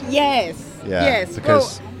is. Yes. Yeah, yes.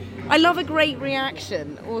 because I love a great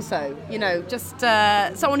reaction also, just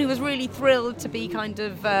someone who was really thrilled to be kind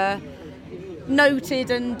of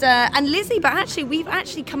noted, and Lizzie, but actually we've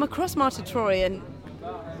actually come across Marta Troyen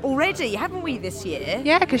already, haven't we, this year?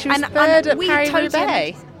 Yeah, because she was third at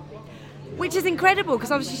Paris-Roubaix. Which is incredible, because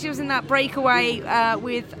obviously she was in that breakaway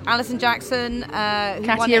with Alison Jackson,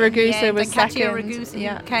 Katia Ragusa was Katia second.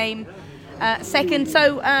 Ragusa came second,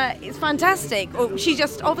 so it's fantastic. She's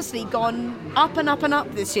just obviously gone up and up and up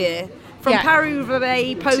this year, from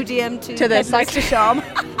Paris-Roubaix podium to the Pedalers de Charme.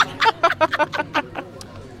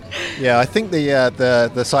 Yeah, I think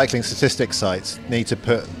the cycling statistics sites need to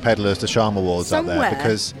put Pedalers de Charme awards somewhere up there,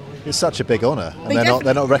 because it's such a big honour, and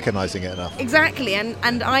they're not recognising it enough. Exactly,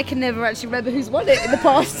 and I can never actually remember who's won it in the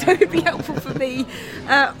past, so it'd be helpful for me.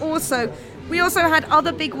 We also had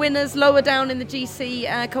other big winners lower down in the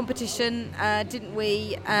GC competition, didn't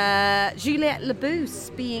we? Juliette Labousse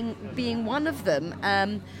being one of them.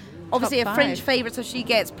 Obviously a French favourite, so she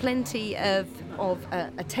gets plenty of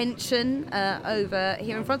attention over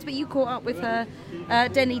here in France. But you caught up with her,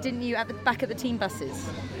 Denny, didn't you, at the back of the team buses?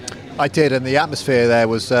 I did, and the atmosphere there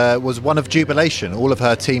was one of jubilation. All of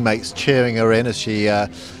her teammates cheering her in as she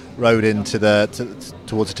rode into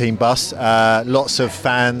towards the team bus. Lots of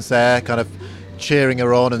fans there, kind of cheering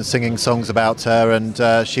her on and singing songs about her,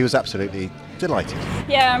 and she was absolutely delighted.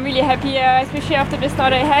 Yeah, I'm really happy, especially after the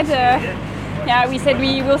start I had. We said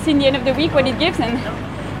we will see in the end of the week what it gives, and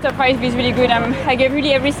the prize was really good. I gave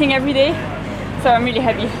really everything every day, so I'm really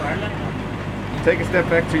happy. Take a step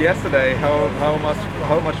back to yesterday.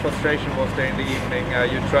 How much frustration was there in the evening?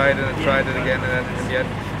 You tried it and tried it again, and in the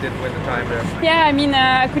end didn't win the time there. Yeah, I mean,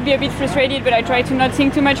 I could be a bit frustrated, but I tried to not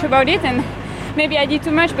think too much about it, and maybe I did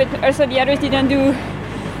too much, but also the others didn't do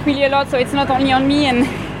really a lot, so it's not only on me. And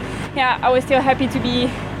I was still happy to be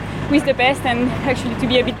with the best and actually to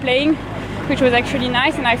be a bit playing, which was actually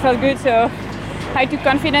nice, and I felt good, so I took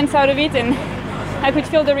confidence out of it, and I could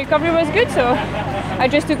feel the recovery was good, so I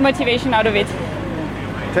just took motivation out of it.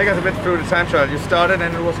 Take us a bit through the time trial. You started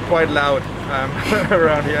and it was quite loud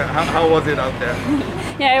around here. How was it out there?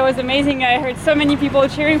 Yeah, it was amazing. I heard so many people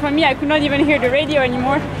cheering for me. I could not even hear the radio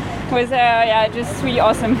anymore. It was just really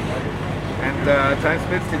awesome. And time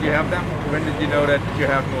splits, did you have them? When did you know that you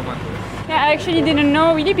have movement? Yeah, I actually didn't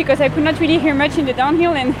know really because I could not really hear much in the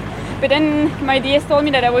downhill, but then my DS told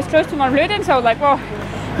me that I was close to Mont Vleuten, so I was like, well,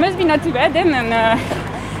 must be not too bad then, and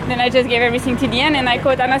then I just gave everything to the end, and I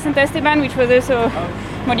caught Anna Saint-Esteban, which was also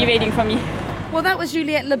motivating for me. Well, that was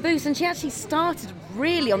Juliette Labousse, and she actually started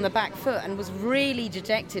really on the back foot and was really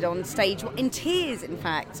dejected on stage one, in tears, in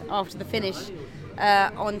fact, after the finish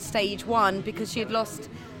on stage one, because she had lost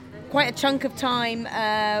quite a chunk of time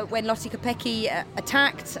when Lottie Kopecky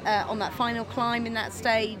attacked on that final climb in that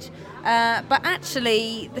stage. But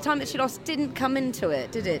actually, the time that she lost didn't come into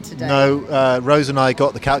it, did it, today? No, Rose and I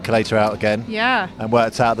got the calculator out again. Yeah. And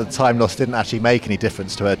worked out that the time loss didn't actually make any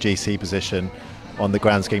difference to her GC position on the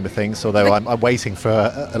grand scheme of things, although I'm waiting for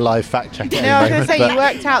a live fact check. No, I was going to say, you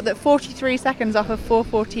worked out that 43 seconds off of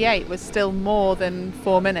 4:48 was still more than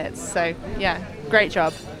 4 minutes. So, yeah, great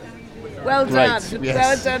job. Well done. Yes.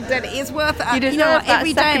 Well done, Denny. It's worth it. You deserve that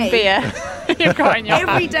second beer you've got in your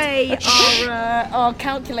Every hand. day our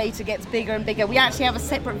calculator gets bigger and bigger. We actually have a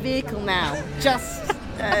separate vehicle now, just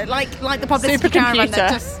like the publicity caravan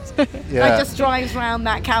that just drives around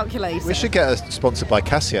that calculator. We should get us sponsored by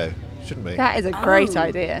Casio, shouldn't we? That is a great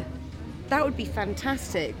idea. That would be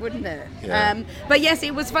fantastic, wouldn't it? Yeah. But yes,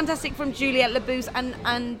 it was fantastic from Juliette Labousse,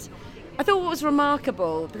 and I thought what was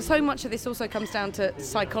remarkable, because so much of this also comes down to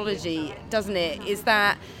psychology, doesn't it, is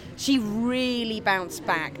that she really bounced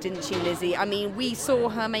back, didn't she, Lizzie? I mean, we saw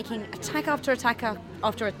her making attack after attack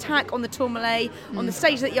after attack on the Tourmalet, on the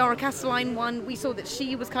stage that Yara Castelline won. We saw that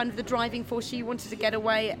she was kind of the driving force. She wanted to get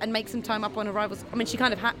away and make some time up on her rivals. I mean, she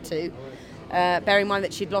kind of had to, bearing in mind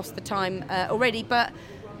that she'd lost the time already, but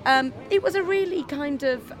it was a really kind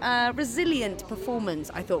of resilient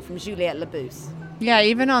performance, I thought, from Juliette Labousse. Yeah,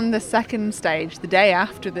 even on the second stage, the day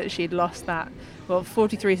after that she'd lost that,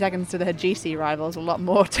 43 seconds to her GC rivals, a lot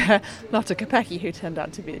more to Lotte Kopecky, who turned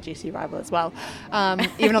out to be the GC rival as well.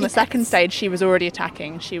 Even on the second stage, she was already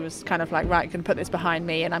attacking. She was kind of like, right, I can put this behind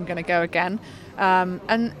me and I'm going to go again.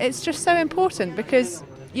 And it's just so important because,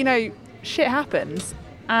 you know, shit happens.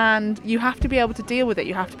 And you have to be able to deal with it.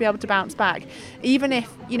 You have to be able to bounce back. Even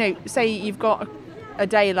if, you know, say you've got a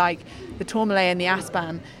day like the Tourmalet and the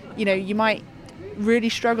Aspan, you know, you might really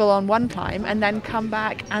struggle on one climb and then come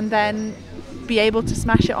back and then be able to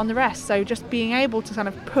smash it on the rest. So just being able to kind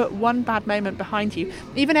of put one bad moment behind you.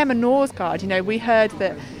 Even Emma Norsgaard, you know, we heard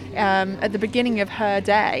that at the beginning of her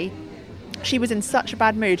day, she was in such a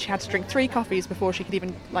bad mood. She had to drink 3 coffees before she could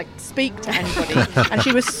even speak to anybody. And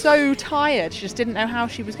she was so tired. She just didn't know how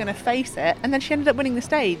she was going to face it. And then she ended up winning the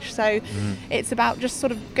stage. So it's about just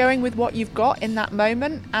sort of going with what you've got in that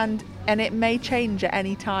moment, and it may change at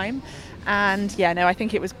any time. And yeah, no, I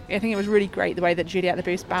think it was really great the way that Juliette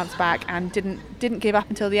Labousse bounced back and didn't give up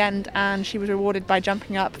until the end. And she was rewarded by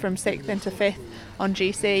jumping up from 6th into 5th on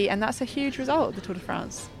GC, and that's a huge result of the Tour de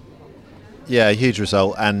France. Yeah, a huge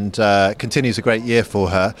result, and continues a great year for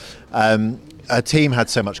her. Her team had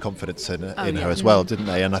so much confidence in her as well, didn't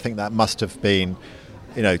they? And I think that must have been,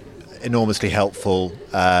 you know, enormously helpful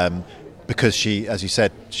because she, as you said,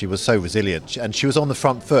 she was so resilient and she was on the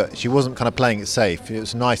front foot. She wasn't kind of playing it safe. It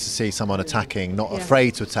was nice to see someone attacking, not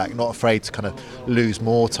afraid to attack, not afraid to kind of lose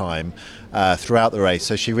more time throughout the race.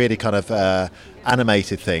 So she really kind of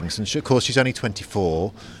animated things. And of course, she's only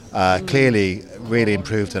 24. Clearly really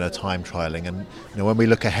improved in her time trialling, and you know, when we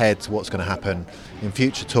look ahead to what's going to happen in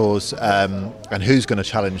future tours and who's going to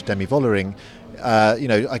challenge Demi Vollering, you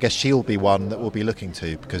know, I guess she'll be one that we'll be looking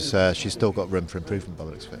to because she's still got room for improvement by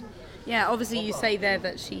the looks of it. Yeah, obviously you say there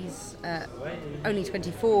that she's only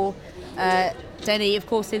 24. Denny, of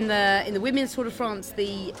course, in the women's Tour de France,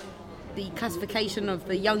 the classification of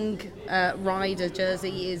the young rider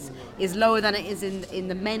jersey is lower than it is in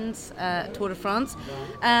the men's Tour de France.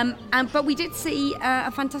 But we did see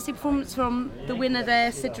a fantastic performance from the winner there,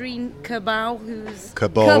 Cédrine Kerbal, who's...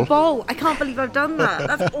 Kerbal. I can't believe I've done that.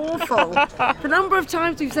 That's awful. The number of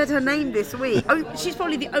times we've said her name this week. I mean, she's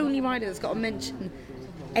probably the only rider that's got a mention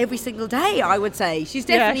every single day, I would say. She's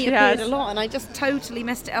definitely appeared a lot, and I just totally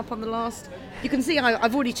messed it up on the last... You can see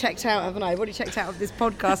I've already checked out, haven't I? I've already checked out of this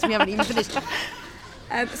podcast. We haven't even finished.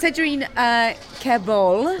 Cédrine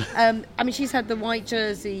Kerbal. I mean, she's had the white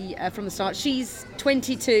jersey from the start. She's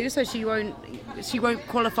 22, so she won't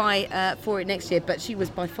qualify for it next year. But she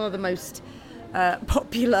was by far the most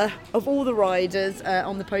popular of all the riders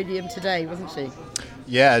on the podium today, wasn't she?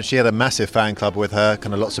 Yeah, she had a massive fan club with her.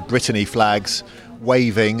 Kind of lots of Brittany flags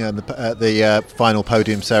waving at the final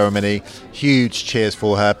podium ceremony. Huge cheers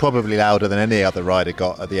for her, probably louder than any other rider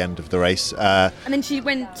got at the end of the race. And then she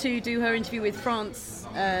went to do her interview with France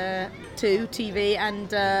to TV, and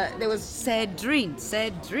there was Cedrine.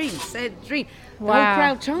 The Wow. whole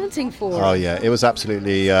crowd chanting for her. Oh yeah, it was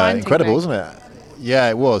absolutely incredible, wasn't it? Yeah,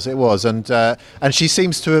 it was, and she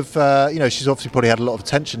seems to have, she's obviously probably had a lot of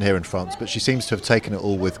attention here in France, but she seems to have taken it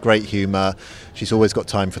all with great humour. She's always got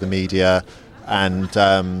time for the media, and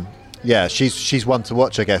she's one to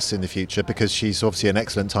watch, I guess, in the future, because she's obviously an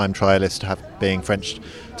excellent time trialist, being French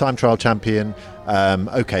time trial champion.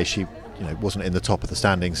 She wasn't in the top of the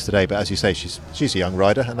standings today, but as you say, she's a young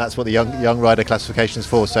rider, and that's what the young rider classification is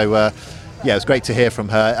for. So it was great to hear from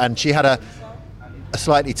her, and she had a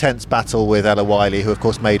slightly tense battle with Ella Wiley, who of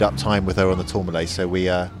course made up time with her on the Tourmalet, so we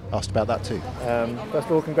asked about that too. First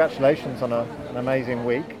of all, congratulations on an amazing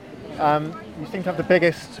week. You seem to have the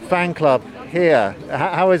biggest fan club here.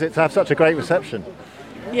 How is it to have such a great reception?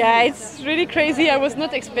 Yeah, it's really crazy. I was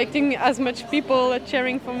not expecting as much people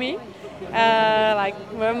cheering for me.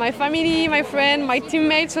 My family, my friend, my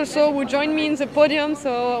teammates also who joined me in the podium,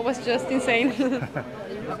 so it was just insane.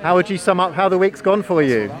 How would you sum up how the week's gone for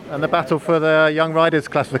you and the battle for the young riders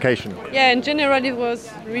classification? Yeah, in general it was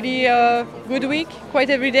really a good week, quite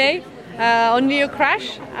every day. Only a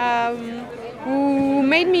crash who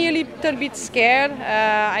made me a little bit scared.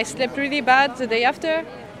 I slept really bad the day after,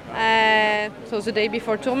 so the day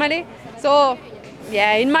before Tourmalet. So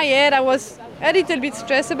yeah, in my head I was a little bit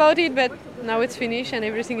stressed about it, but now it's finished and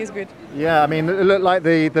everything is good. Yeah, I mean, it looked like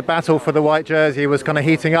the battle for the white jersey was kind of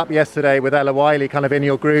heating up yesterday with Ella Wiley kind of in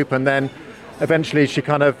your group, and then eventually she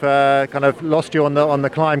kind of lost you on the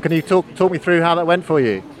climb. Can you talk me through how that went for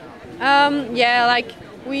you?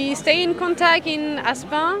 We stay in contact in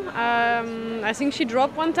Aspin. I think she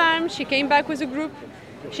dropped one time, she came back with a group.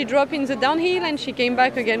 She dropped in the downhill and she came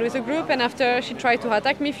back again with a group, and after she tried to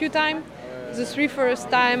attack me a few times. The first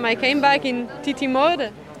time I came back in TT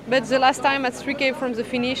mode, but the last time at 3K from the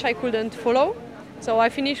finish I couldn't follow. So I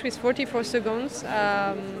finished with 44 seconds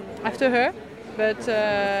after her. But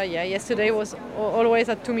yesterday was always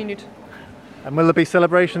at 2 minutes. And will there be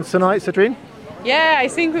celebrations tonight, Cedrine? Yeah, I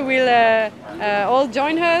think we will all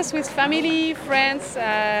join us with family, friends,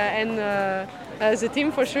 and the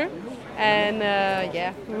team for sure. And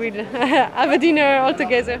we'll have a dinner all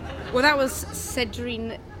together. Well, that was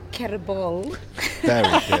Cedrine Kerbol, Very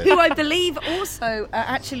good. who I believe also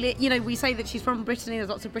actually, we say that she's from Brittany, there's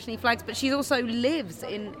lots of Brittany flags, but she also lives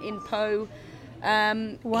in Pau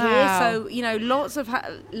Wow. here. So, lots of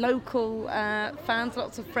local fans,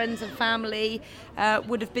 lots of friends and family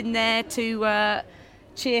would have been there to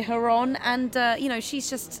cheer her on. And, she's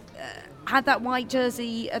just had that white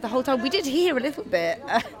jersey the whole time. We did hear a little bit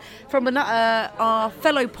from our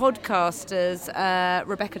fellow podcasters,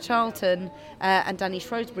 Rebecca Charlton and Danny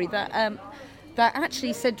Shrewsbury, that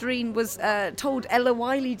actually Cedrine was told Ella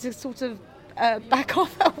Wiley to sort of back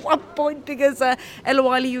off at one point, because Ella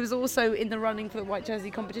Wiley, who was also in the running for the white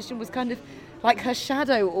jersey competition, was kind of like her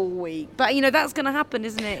shadow all week. But that's going to happen,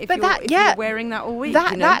 isn't it? If you're wearing that all week.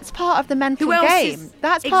 That's part of the mental game.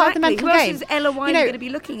 That's part of the mental game. Who else is Ella Wiley going to be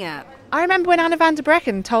looking at? I remember when Anna van der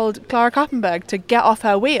Breggen told Clara Koppenberg to get off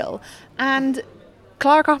her wheel, and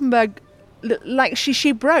Clara Koppenberg,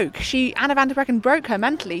 she broke. Anna van der Breggen broke her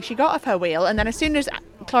mentally. She got off her wheel, and then as soon as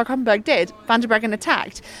Clara Koppenberg did, van der Breggen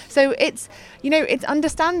attacked. So it's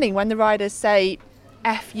understanding when the riders say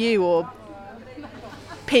 "F you" or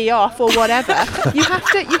 "P off" or whatever. you have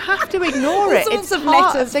to ignore it. It's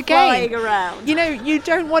part of the game. Around. You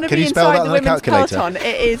don't want to Can be you spell inside that the on a women's calculator? peloton.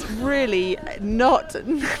 It is really not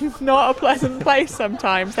a pleasant place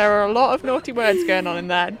sometimes. There are a lot of naughty words going on in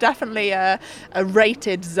there. Definitely a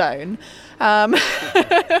rated zone. But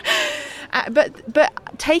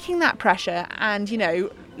taking that pressure and,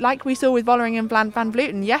 like we saw with Vollering and Van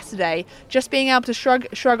Vleuten yesterday, just being able to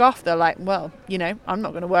shrug off the I'm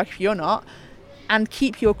not going to work if you're not, and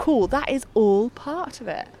keep your cool, that is all part of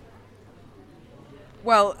it.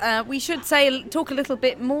 Well, we should talk a little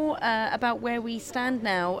bit more about where we stand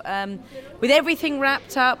now. With everything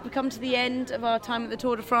wrapped up, we come to the end of our time at the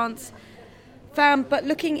Tour de France. But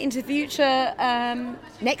looking into the future,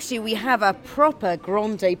 next year we have a proper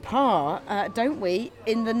Grand Départ, don't we,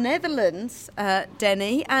 in the Netherlands,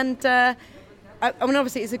 Denny? And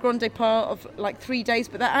obviously it's a Grand Départ of 3 days,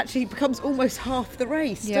 but that actually becomes almost half the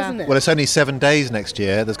race, doesn't it? Well, it's only 7 days next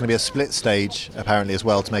year. There's going to be a split stage apparently as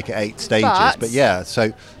well to make it 8 stages. But yeah,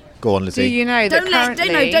 so Go on, Lizzie. Do you know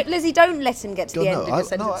that Lizzie, don't let him get to the end of your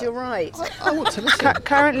sentence. You're right. I want to listen.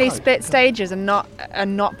 Currently, split stages are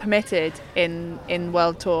not permitted in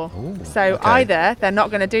World Tour. Ooh, so okay. either they're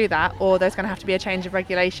not going to do that, or there's going to have to be a change of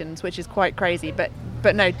regulations, which is quite crazy. But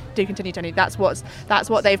no, do continue, Tony. That's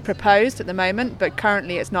what they've proposed at the moment. But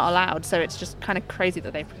currently, it's not allowed. So it's just kind of crazy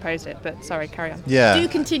that they've proposed it. But sorry, carry on. Yeah. Do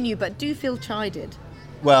continue, but do feel chided.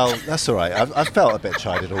 Well, that's all right. I've felt a bit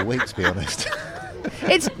chided all week, to be honest.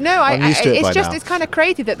 It's kind of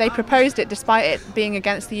crazy that they proposed it despite it being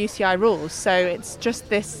against the UCI rules. So it's just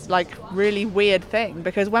this like really weird thing,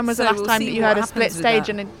 because when was the last time that you had a split stage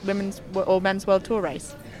in a women's or men's World Tour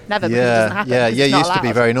race? Never. Because it doesn't happen. Yeah, it used to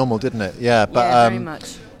be very normal, didn't it? Yeah, but very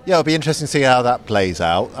much. Yeah, it'll be interesting to see how that plays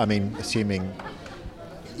out. I mean, assume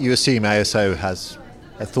ASO has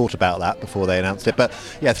thought about that before they announced it. But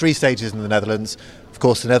yeah, 3 stages in the Netherlands. Of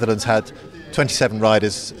course, the Netherlands had 27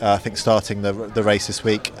 riders, I think, starting the race this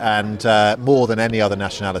week, and more than any other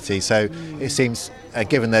nationality. So it seems,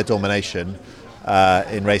 given their domination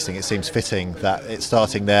in racing, it seems fitting that it's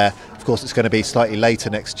starting there. Of course, it's going to be slightly later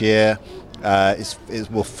next year. It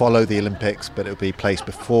will follow the Olympics, but it will be placed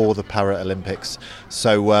before the Paralympics.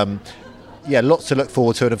 So, lots to look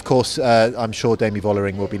forward to. And of course, I'm sure Demi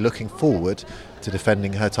Vollering will be looking forward to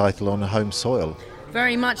defending her title on home soil.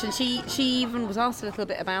 Very much, and she even was asked a little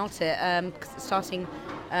bit about it, starting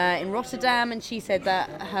in Rotterdam, and she said that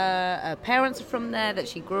her parents are from there, that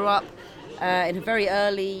she grew up in her very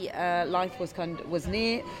early life was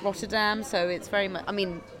near Rotterdam, so it's very much. I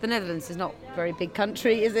mean, the Netherlands is not a very big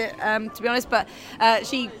country, is it? To be honest, but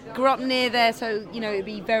she grew up near there, so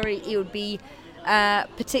it would be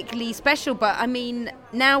particularly special. But I mean,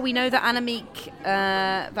 now we know that Annemiek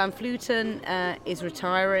van Vleuten is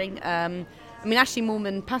retiring. I mean, Ashley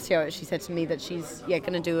Moolman-Pasio actually said to me that she's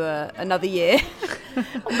going to do another year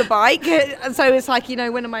on the bike. And so it's like,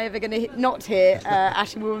 when am I ever going to not hear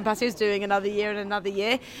Ashley Moolman-Pasio is doing another year and another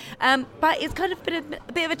year? But it's kind of been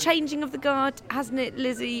a bit of a changing of the guard, hasn't it,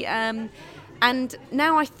 Lizzie? And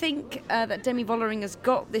now I think that Demi Vollering has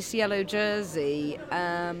got this yellow jersey.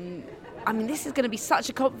 I mean, this is going to be such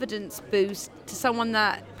a confidence boost to someone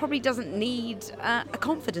that probably doesn't need a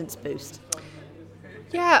confidence boost.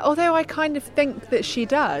 Yeah, although I kind of think that she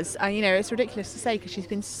does. It's ridiculous to say because she's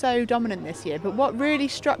been so dominant this year. But what really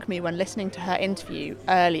struck me when listening to her interview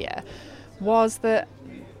earlier was that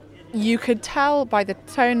you could tell by the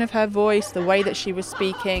tone of her voice, the way that she was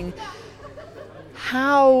speaking,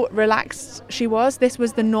 how relaxed she was. This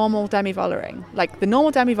was the normal Demi Vollering. Like the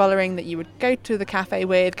normal Demi Vollering that you would go to the cafe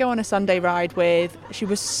with, go on a Sunday ride with. She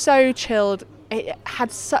was so chilled. It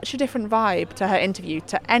had such a different vibe to her interview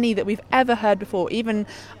to any that we've ever heard before, even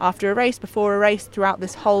after a race, before a race, throughout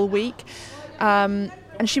this whole week. And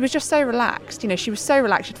she was just so relaxed. She was so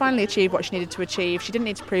relaxed. She'd finally achieved what she needed to achieve. She didn't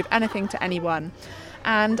need to prove anything to anyone.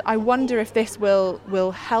 And I wonder if this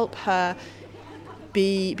will help her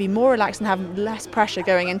be more relaxed and have less pressure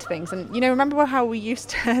going into things. And, remember how we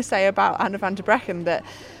used to say about Anna van der Breggen that...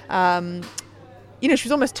 she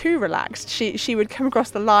was almost too relaxed. She would come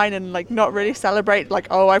across the line and not really celebrate,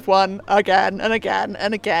 oh, I've won again and again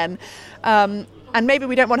and again. And maybe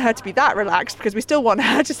we don't want her to be that relaxed because we still want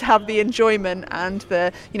her to have the enjoyment and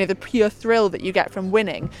the pure thrill that you get from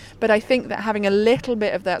winning. But I think that having a little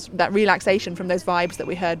bit of that relaxation from those vibes that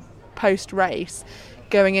we heard post-race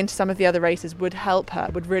going into some of the other races would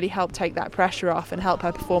really help take that pressure off and help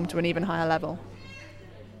her perform to an even higher level.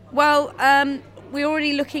 Well, we're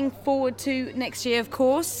already looking forward to next year, of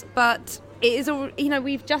course, but it is,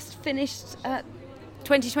 we've just finished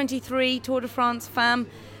 2023 Tour de France Femmes.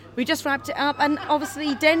 We just wrapped it up, and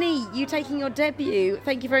obviously, Denny, you taking your debut.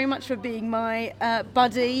 Thank you very much for being my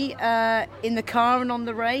buddy in the car and on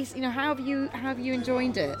the race. How have you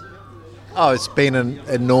enjoyed it? Oh, it's been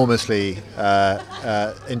enormously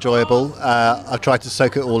enjoyable. I've tried to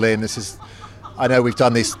soak it all in. I know we've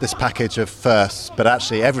done this package of firsts, but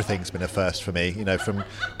actually everything's been a first for me, from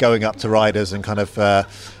going up to riders and kind of,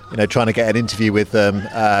 trying to get an interview with them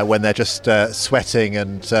when they're just sweating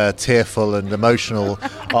and tearful and emotional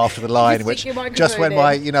after the line, which just when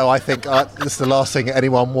I think this is the last thing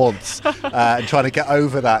anyone wants, and trying to get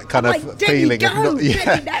over that kind of feeling of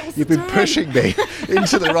you've been pushing me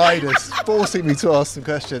into the riders, forcing me to ask some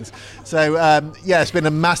questions. So it's been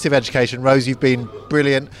a massive education. Rose, you've been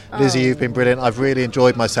brilliant. Lizzie, you've been brilliant. I've really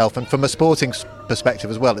enjoyed myself, and from a sporting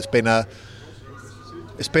perspective as well, it's been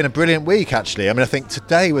a brilliant week, actually. I mean, I think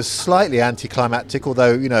today was slightly anticlimactic,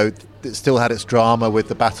 although, it still had its drama with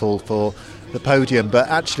the battle for the podium. But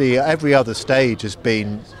actually, every other stage has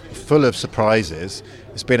been full of surprises.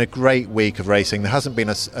 It's been a great week of racing. There hasn't been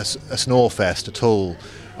a snore fest at all.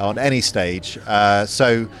 on any stage.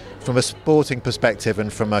 So from a sporting perspective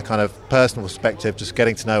and from a kind of personal perspective, just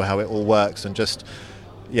getting to know how it all works and just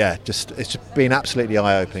it's just been absolutely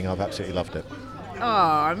eye-opening. I've absolutely loved it. Oh,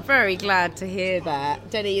 I'm very glad to hear that,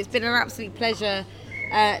 Denny. It's been an absolute pleasure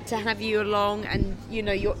to have you along, and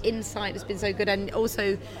your insight has been so good, and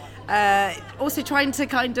also trying to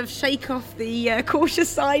kind of shake off the cautious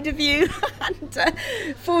side of you and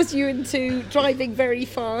force you into driving very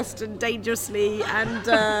fast and dangerously and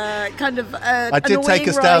kind of I did take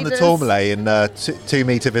us down the Tourmalet in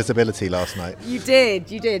 2-metre visibility last night. You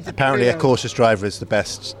did. Apparently a cautious driver is the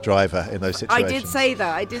best driver in those situations. I did say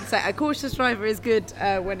that. A cautious driver is good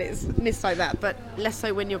when it's missed like that, but less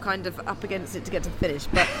so when you're kind of up against it to get to the finish.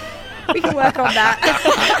 But we can work on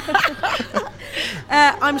that.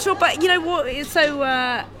 I'm sure, but you know what is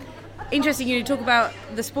so interesting, you talk about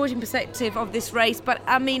the sporting perspective of this race, but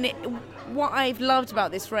I mean, what I've loved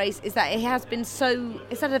about this race is that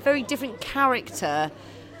it's had a very different character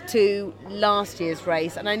to last year's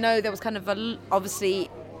race. And I know there was kind of obviously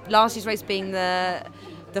last year's race being the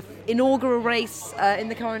inaugural race in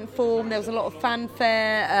the current form, there was a lot of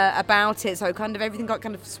fanfare about it, so kind of everything got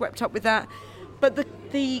kind of swept up with that. But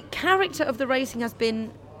the character of the racing has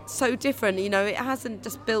been so different. It hasn't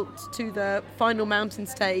just built to the final mountain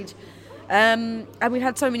stage, and we've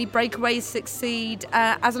had so many breakaways succeed.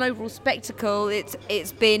 As an overall spectacle,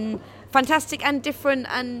 it's been fantastic and different,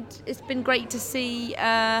 and it's been great to see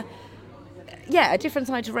a different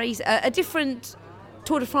side to race, a different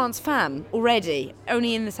Tour de France Femmes already,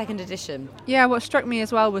 only in the second edition. Yeah, what struck me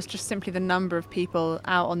as well was just simply the number of people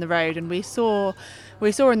out on the road, and we saw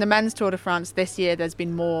in the men's Tour de France this year there's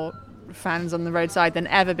been more fans on the roadside than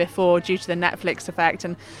ever before due to the Netflix effect.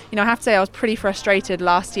 And I have to say I was pretty frustrated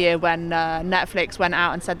last year when Netflix went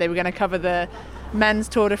out and said they were going to cover the men's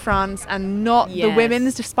Tour de France and not the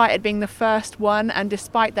women's, despite it being the first one and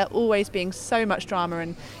despite there always being so much drama.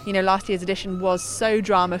 And last year's edition was so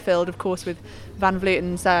drama filled, of course, with Van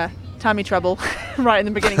Vleuten's tummy trouble right in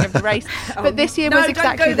the beginning of the race. But this year was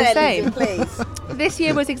exactly the same. Please. This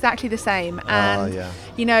year was exactly the same, and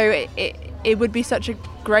it would be such a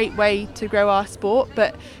great way to grow our sport.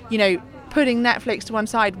 But putting Netflix to one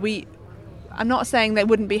side, I'm not saying they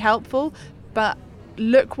wouldn't be helpful, but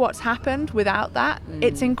look what's happened without that.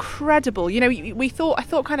 It's incredible. I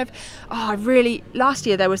thought kind of, last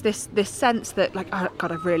year there was this sense that like, oh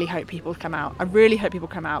God, I really hope people come out.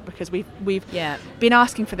 Because we've been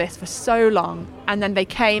asking for this for so long, and then they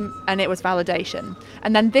came and it was validation.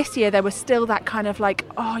 And then this year there was still that kind of like,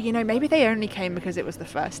 maybe they only came because it was the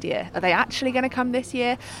first year. Are they actually going to come this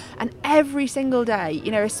year? And every single day,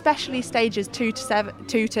 especially stages 2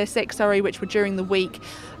 to 6, which were during the week,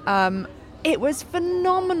 it was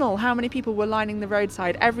phenomenal how many people were lining the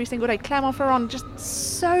roadside every single day. Clermont-Ferrand, just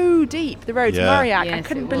so deep. The roads, Mauriac, I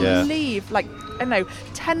couldn't believe,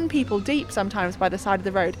 10 people deep sometimes by the side of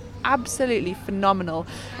the road. Absolutely phenomenal.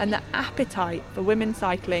 And the appetite for women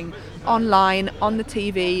cycling online, on the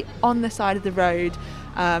TV, on the side of the road,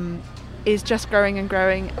 is just growing and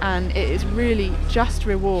growing. And it is really just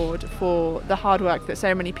reward for the hard work that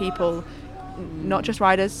so many people, not just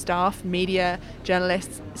riders, staff, media,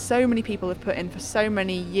 journalists, so many people have put in for so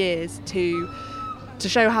many years to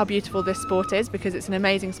show how beautiful this sport is, because it's an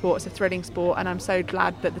amazing sport, it's a thrilling sport, and I'm so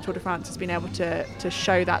glad that the Tour de France has been able to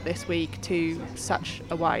show that this week to such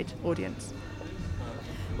a wide audience.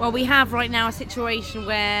 Well, we have right now a situation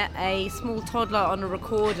where a small toddler on a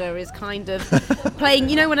recorder is kind of playing,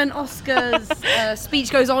 when an Oscars speech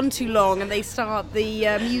goes on too long and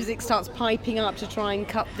the music starts piping up to try and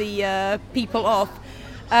cut the people off.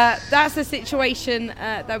 That's the situation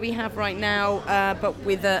that we have right now, but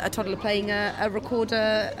with a toddler playing a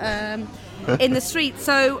recorder in the street.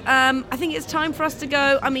 So I think it's time for us to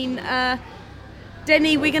go. I mean,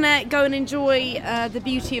 Denny, we're going to go and enjoy the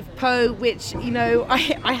beauty of Po, which,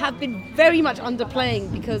 I have been very much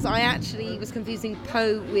underplaying because I actually was confusing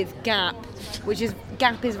Po with Gap,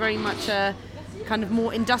 Gap is very much a kind of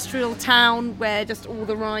more industrial town where just all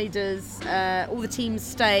the riders, all the teams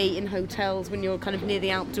stay in hotels when you're kind of near the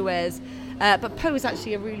Alpe d'Huez. But Po is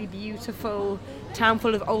actually a really beautiful town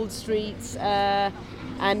full of old streets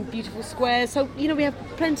and beautiful squares. So, we have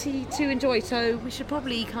plenty to enjoy. So we should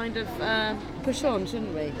probably kind of push on,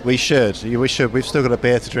 shouldn't we? We should. We've still got a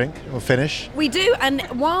beer to drink. We'll finish. We do. And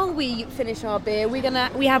while we finish our beer, we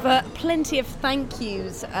have plenty of thank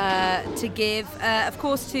yous to give. Of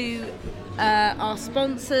course, to our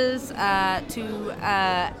sponsors,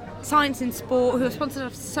 to Science in Sport, who have sponsored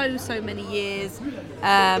us so many years.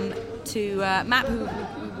 To Matt, who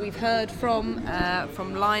we've heard from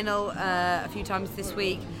Lionel a few times this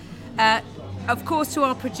week. of course, to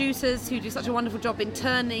our producers who do such a wonderful job in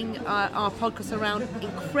turning our podcast around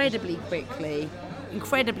incredibly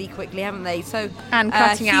quickly, haven't they? So and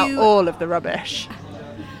cutting out all of the rubbish.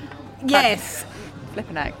 Yes.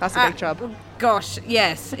 Flipping out. That's a big job. Gosh,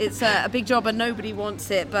 yes, it's a big job and nobody wants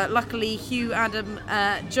it. But luckily, Hugh, Adam,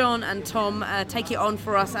 John, and Tom take it on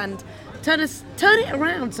for us and turn it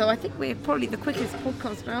around. So I think we're probably the quickest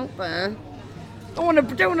podcast out there. Don't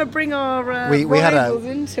want to bring our rivals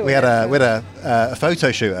into it. We had a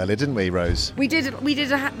photo shoot earlier, didn't we, Rose? We did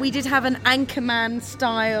have an Anchorman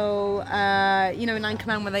style, an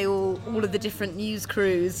Anchorman where all of the different news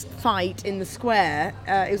crews fight in the square.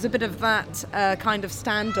 It was a bit of that kind of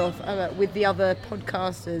standoff with the other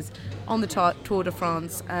podcasters on the Tour de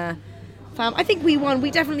France. I think we won.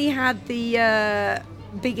 We definitely had the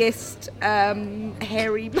biggest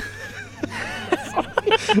hairy.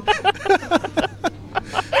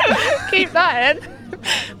 Keep that in,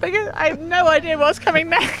 because I have no idea what's coming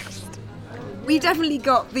next. We definitely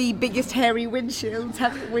got the biggest hairy windshields,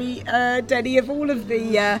 haven't we, Denny, of all of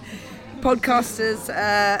the podcasters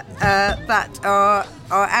that are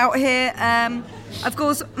out here. Of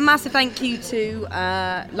course, massive thank you to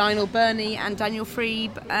Lionel Burney and Daniel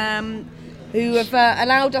Freeb, who have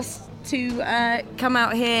allowed us to come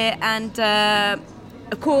out here and.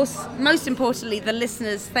 Of course, most importantly, the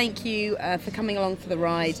listeners, thank you for coming along for the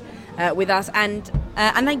ride with us. And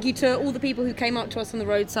thank you to all the people who came up to us on the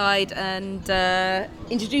roadside and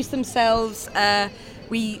introduced themselves.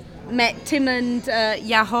 We met Tim and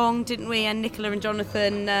Yahong, didn't we? And Nicola and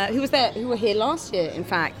Jonathan, who were here last year, in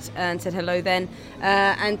fact, and said hello then.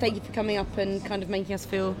 And thank you for coming up and kind of making us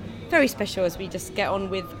feel very special as we just get on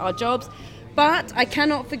with our jobs. But I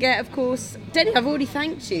cannot forget, of course, Denny, I've already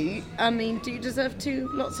thanked you. I mean, do you deserve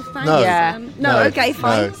lots of thanks? No. Yeah. No, okay,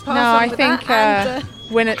 fine. No, I think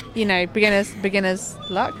beginners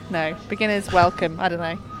luck? No, beginners welcome. I don't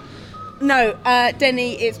know. No,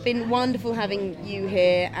 Denny, it's been wonderful having you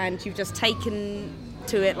here, and you've just taken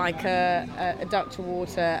to it like a duck to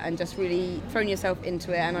water and just really thrown yourself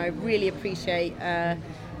into it, and I really appreciate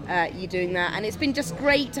you doing that. And it's been just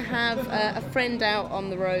great to have a friend out on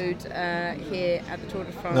the road here at the Tour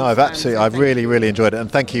de France. No, I've really enjoyed it,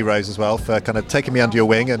 and thank you, Rose, as well, for kind of taking me under your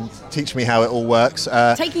wing and teaching me how it all works.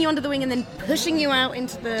 Taking you under the wing and then pushing you out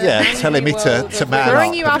into the telling me to man up.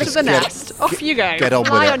 Throwing you out of the nest. Off you go. Get on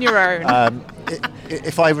Fly with it. on your own.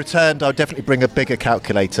 If I returned, I'd definitely bring a bigger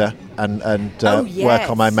calculator and work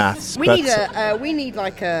on my maths. We need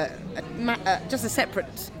like just a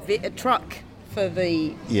separate truck for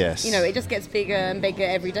the. Yes. It just gets bigger and bigger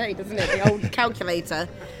every day, doesn't it? The old calculator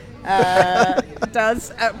does.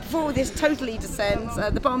 Before this totally descends,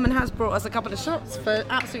 the barman has brought us a couple of shots for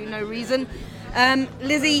absolutely no reason.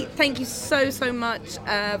 Lizzie, thank you so much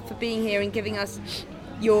for being here and giving us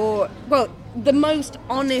the most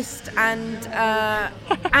honest and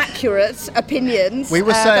accurate opinions. We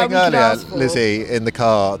were saying earlier, Lizzie, in the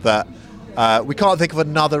car that we can't think of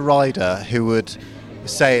another rider who would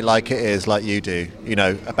say it like it is, like you do,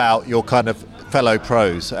 about your kind of fellow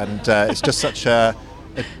pros, and it's just such a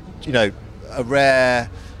rare,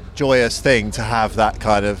 joyous thing to have that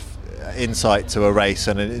kind of insight to a race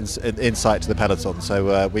and an insight to the peloton.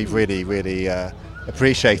 So we've really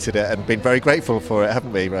appreciated it and been very grateful for it,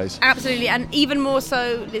 haven't we, Rose? Absolutely, and even more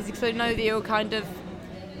so, Lizzie, because I know that you're kind of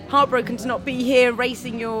heartbroken to not be here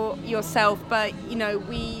racing yourself, but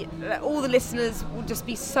we all the listeners will just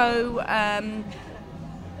be so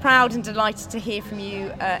proud and delighted to hear from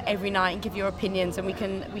you every night and give your opinions, and we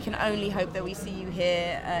can only hope that we see you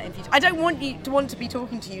here in future. I don't want you to be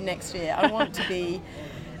talking to you next year. I want to be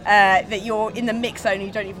that you're in the mix zone. You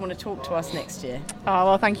don't even want to talk to us next year. Oh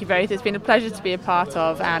well, thank you both. It's been a pleasure to be a part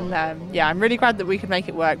of, and I'm really glad that we could make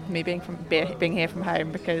it work. Me being here from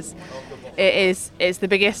home, because it's the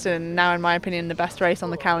biggest and now, in my opinion, the best race on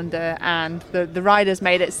the calendar, and the riders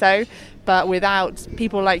made it so. But without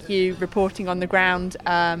people like you reporting on the ground,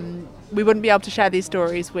 we wouldn't be able to share these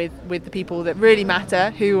stories with the people that really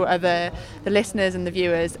matter, who are the listeners and the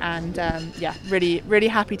viewers. And really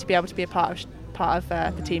happy to be able to be a part of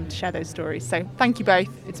the team to share those stories. So thank you both.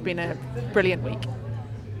 It's been a brilliant week.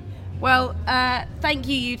 Well, thank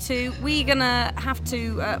you two. We're gonna have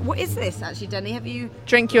to. What is this actually, Denny? Have you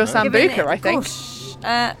drink your sambuca? I think.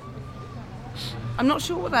 Gosh, I'm not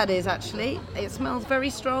sure what that is actually. It smells very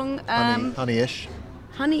strong. Honey-ish.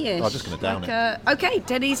 Honey-ish. I'm just going to down it. Okay,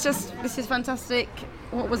 Denny's this is fantastic.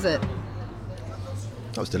 What was it?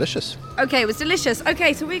 That was delicious. Okay, it was delicious.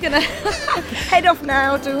 Okay, so we're going to head off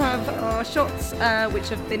now to have our shots, which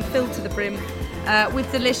have been filled to the brim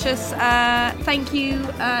with delicious. Thank you,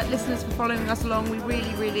 listeners, for following us along. We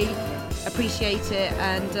really appreciate it,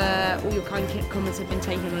 and all your kind comments have been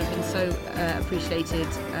taken and have been so appreciated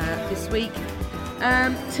this week.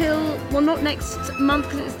 Not next month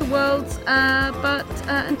because it's the Worlds, but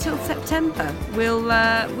until September. We'll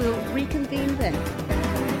reconvene then.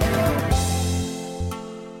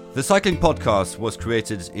 The Cycling Podcast was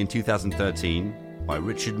created in 2013 by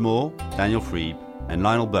Richard Moore, Daniel Freeb, and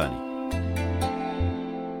Lionel Burney.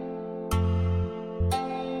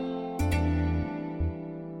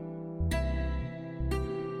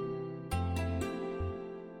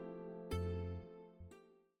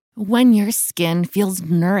 When your skin feels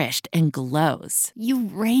nourished and glows, you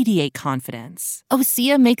radiate confidence.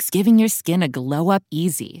 Osea makes giving your skin a glow-up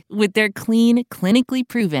easy with their clean, clinically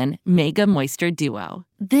proven Mega Moisture Duo.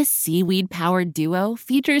 This seaweed-powered duo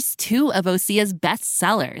features 2 of Osea's best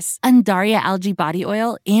sellers, Undaria Algae Body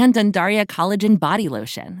Oil and Undaria Collagen Body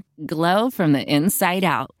Lotion. Glow from the inside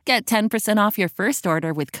out. Get 10% off your first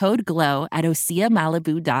order with code GLOW at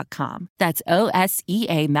OseaMalibu.com. That's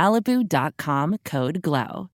OSEAMalibu.com, code GLOW.